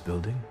was this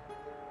building?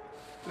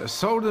 The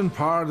southern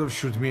part of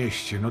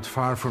Śródmieście, not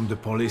far from the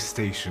police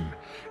station.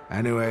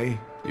 Anyway,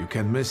 you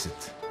can miss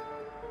it.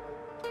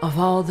 Of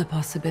all the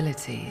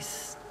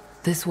possibilities,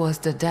 this was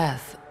the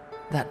death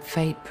that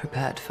fate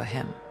prepared for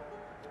him.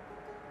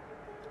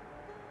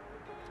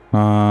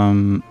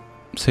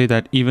 Say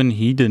that even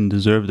he didn't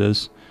deserve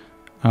this.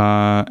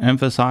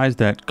 Emphasize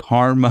that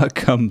karma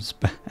comes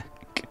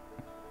back.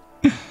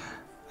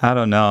 I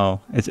don't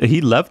know.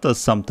 He left us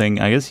something.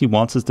 I guess he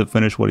wants us to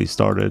finish what he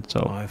started,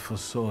 so... I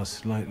foresaw a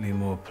slightly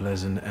more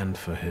pleasant end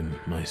for him,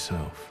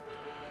 myself.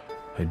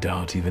 I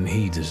doubt even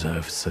he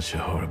deserved such a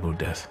horrible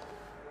death.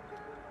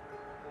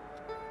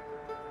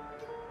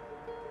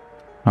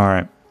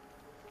 Alright.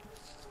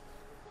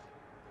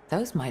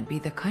 Those might be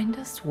the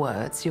kindest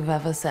words you've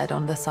ever said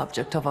on the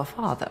subject of a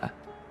father.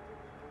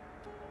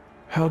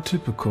 How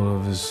typical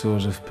of his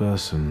sort of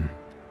person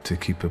to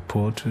keep a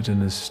portrait in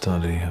his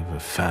study of a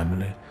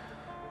family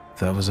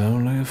that was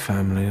only a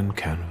family on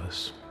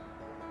canvas.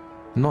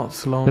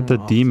 Not long after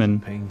the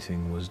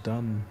painting was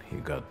done, he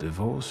got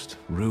divorced,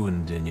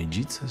 ruined the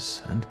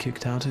Niedzicas, and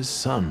kicked out his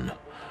son.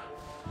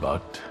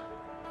 But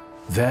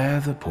There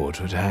the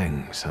portrait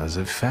hangs, as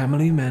if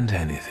family meant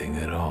anything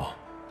at all.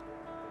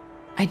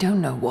 I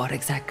don't know what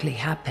exactly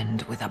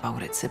happened with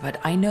Aboritse, but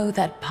I know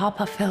that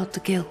Papa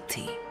felt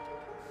guilty.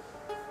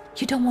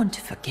 You don't want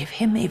to forgive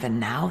him even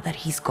now that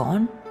he's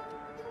gone?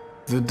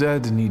 The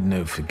dead need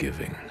no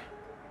forgiving.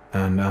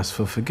 And as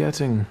for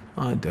forgetting,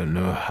 I don't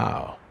know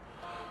how.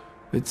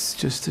 It's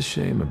just a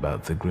shame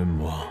about the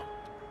grimoire.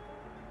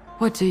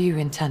 What do you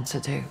intend to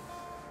do?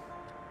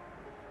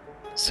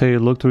 Say,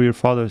 look through your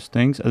father's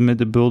things. Admit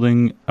the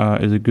building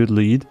is a good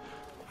lead.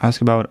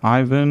 Ask about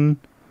Ivan.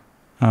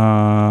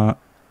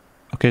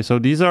 Okay, so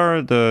these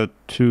are the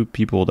two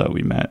people that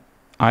we met.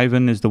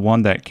 Ivan is the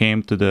one that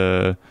came to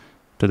the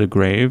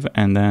grave,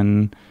 and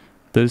then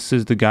this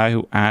is the guy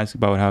who asked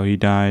about how he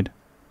died.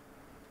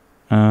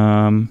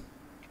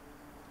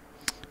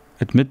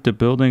 Admit the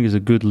building is a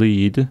good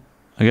lead.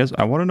 I guess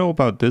I want to know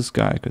about this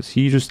guy, because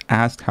he just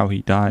asked how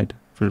he died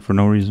for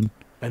no reason.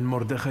 And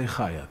Mordechai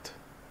Chayat.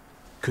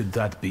 Could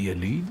that be a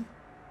lead?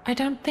 I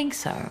don't think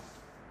so.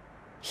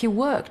 He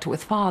worked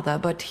with Father,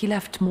 but he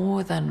left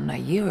more than a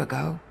year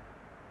ago.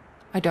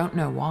 I don't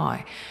know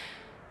why.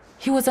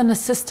 He was an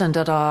assistant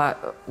at our,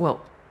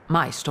 well,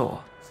 my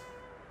store.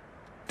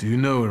 Do you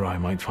know where I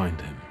might find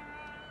him?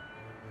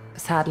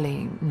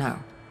 Sadly, no.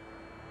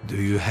 Do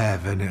you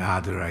have any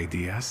other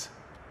ideas?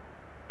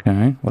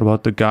 Okay, what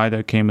about the guy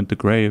that came at the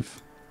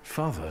grave?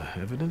 Father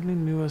evidently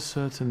knew a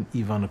certain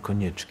Ivan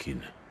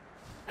Konieczkin.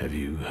 Have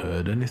you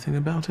heard anything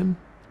about him?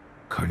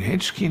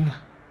 Konieczkin?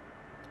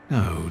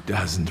 No,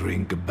 doesn't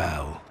ring a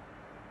bell.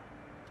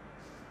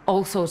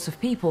 All sorts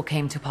of people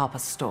came to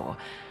Papa's store.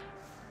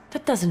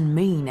 That doesn't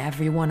mean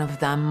every one of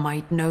them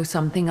might know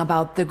something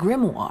about the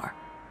grimoire.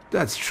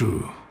 That's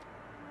true.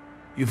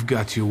 You've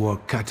got your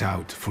work cut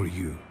out for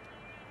you.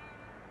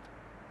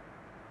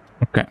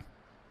 Okay.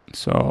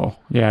 So,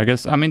 yeah, I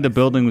guess, I mean, the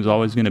building was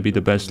always going to be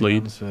the best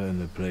lead. In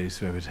the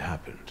place where it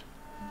happened.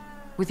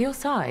 With your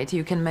sight,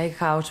 you can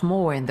make out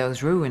more in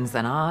those ruins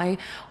than I,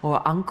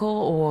 or Uncle,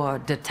 or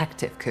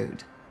Detective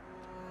could.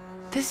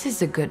 This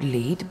is a good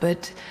lead,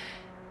 but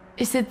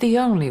is it the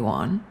only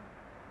one?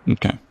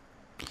 Okay.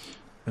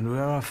 And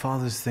where are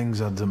Father's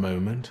things at the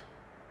moment?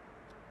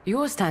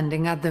 You're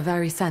standing at the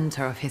very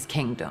center of his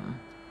kingdom.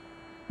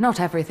 Not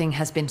everything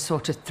has been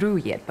sorted through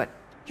yet, but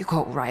you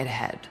go right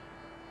ahead.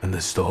 And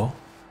the store?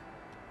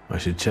 I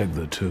should check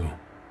that too.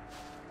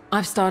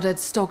 I've started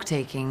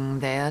stock-taking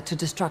there to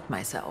distract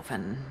myself,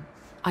 and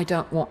I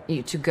don't want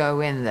you to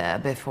go in there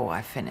before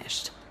I've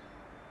finished.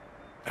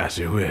 As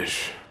you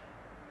wish.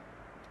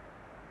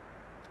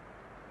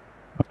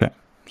 Okay.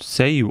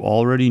 Say you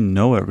already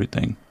know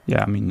everything.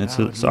 Yeah, I mean,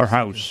 it's our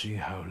house. See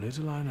how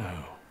little I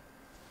know.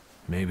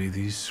 Maybe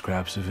these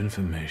scraps of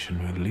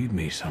information will lead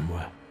me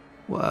somewhere.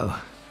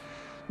 Well,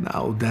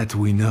 now that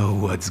we know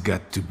what's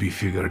got to be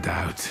figured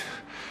out,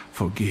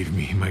 forgive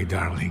me, my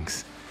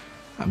darlings.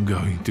 I'm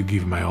going to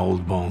give my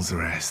old bones a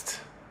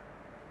rest.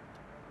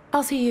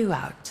 I'll see you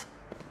out.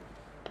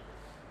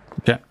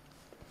 Okay.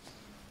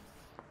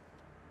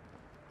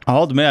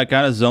 I'll admit I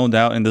kind of zoned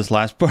out in this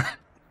last part.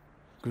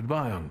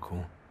 Goodbye,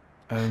 Uncle.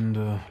 And,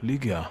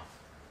 Ligia.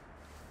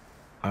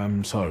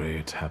 I'm sorry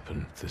it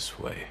happened this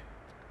way.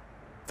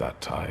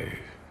 That I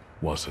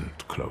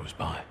wasn't close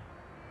by.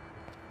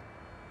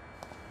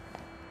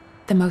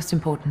 The most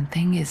important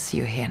thing is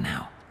you're here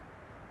now.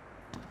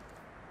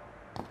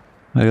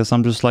 I guess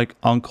I'm just like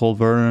Uncle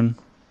Vernon.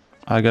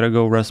 I gotta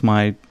go rest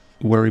my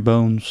weary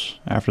bones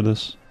after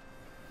this.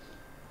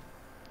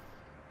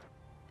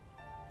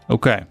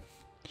 Okay.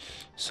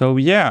 So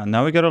yeah,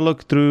 now we gotta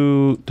look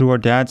through our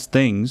dad's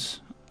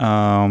things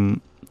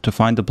to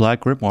find the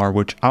Black Grimoire,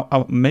 which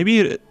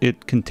maybe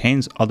it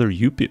contains other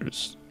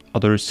Upirs,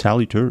 other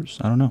salutors.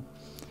 I don't know.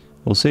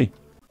 We'll see.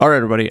 Alright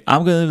everybody,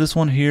 I'm going to leave this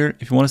one here.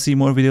 If you want to see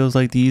more videos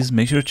like these,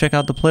 make sure to check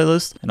out the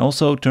playlist and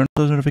also turn on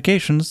those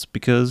notifications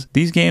because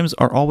these games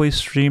are always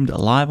streamed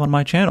live on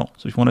my channel.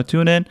 So if you want to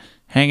tune in,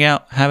 hang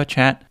out, have a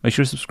chat, make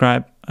sure to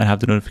subscribe and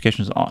have the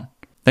notifications on.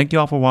 Thank you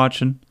all for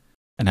watching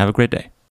and have a great day.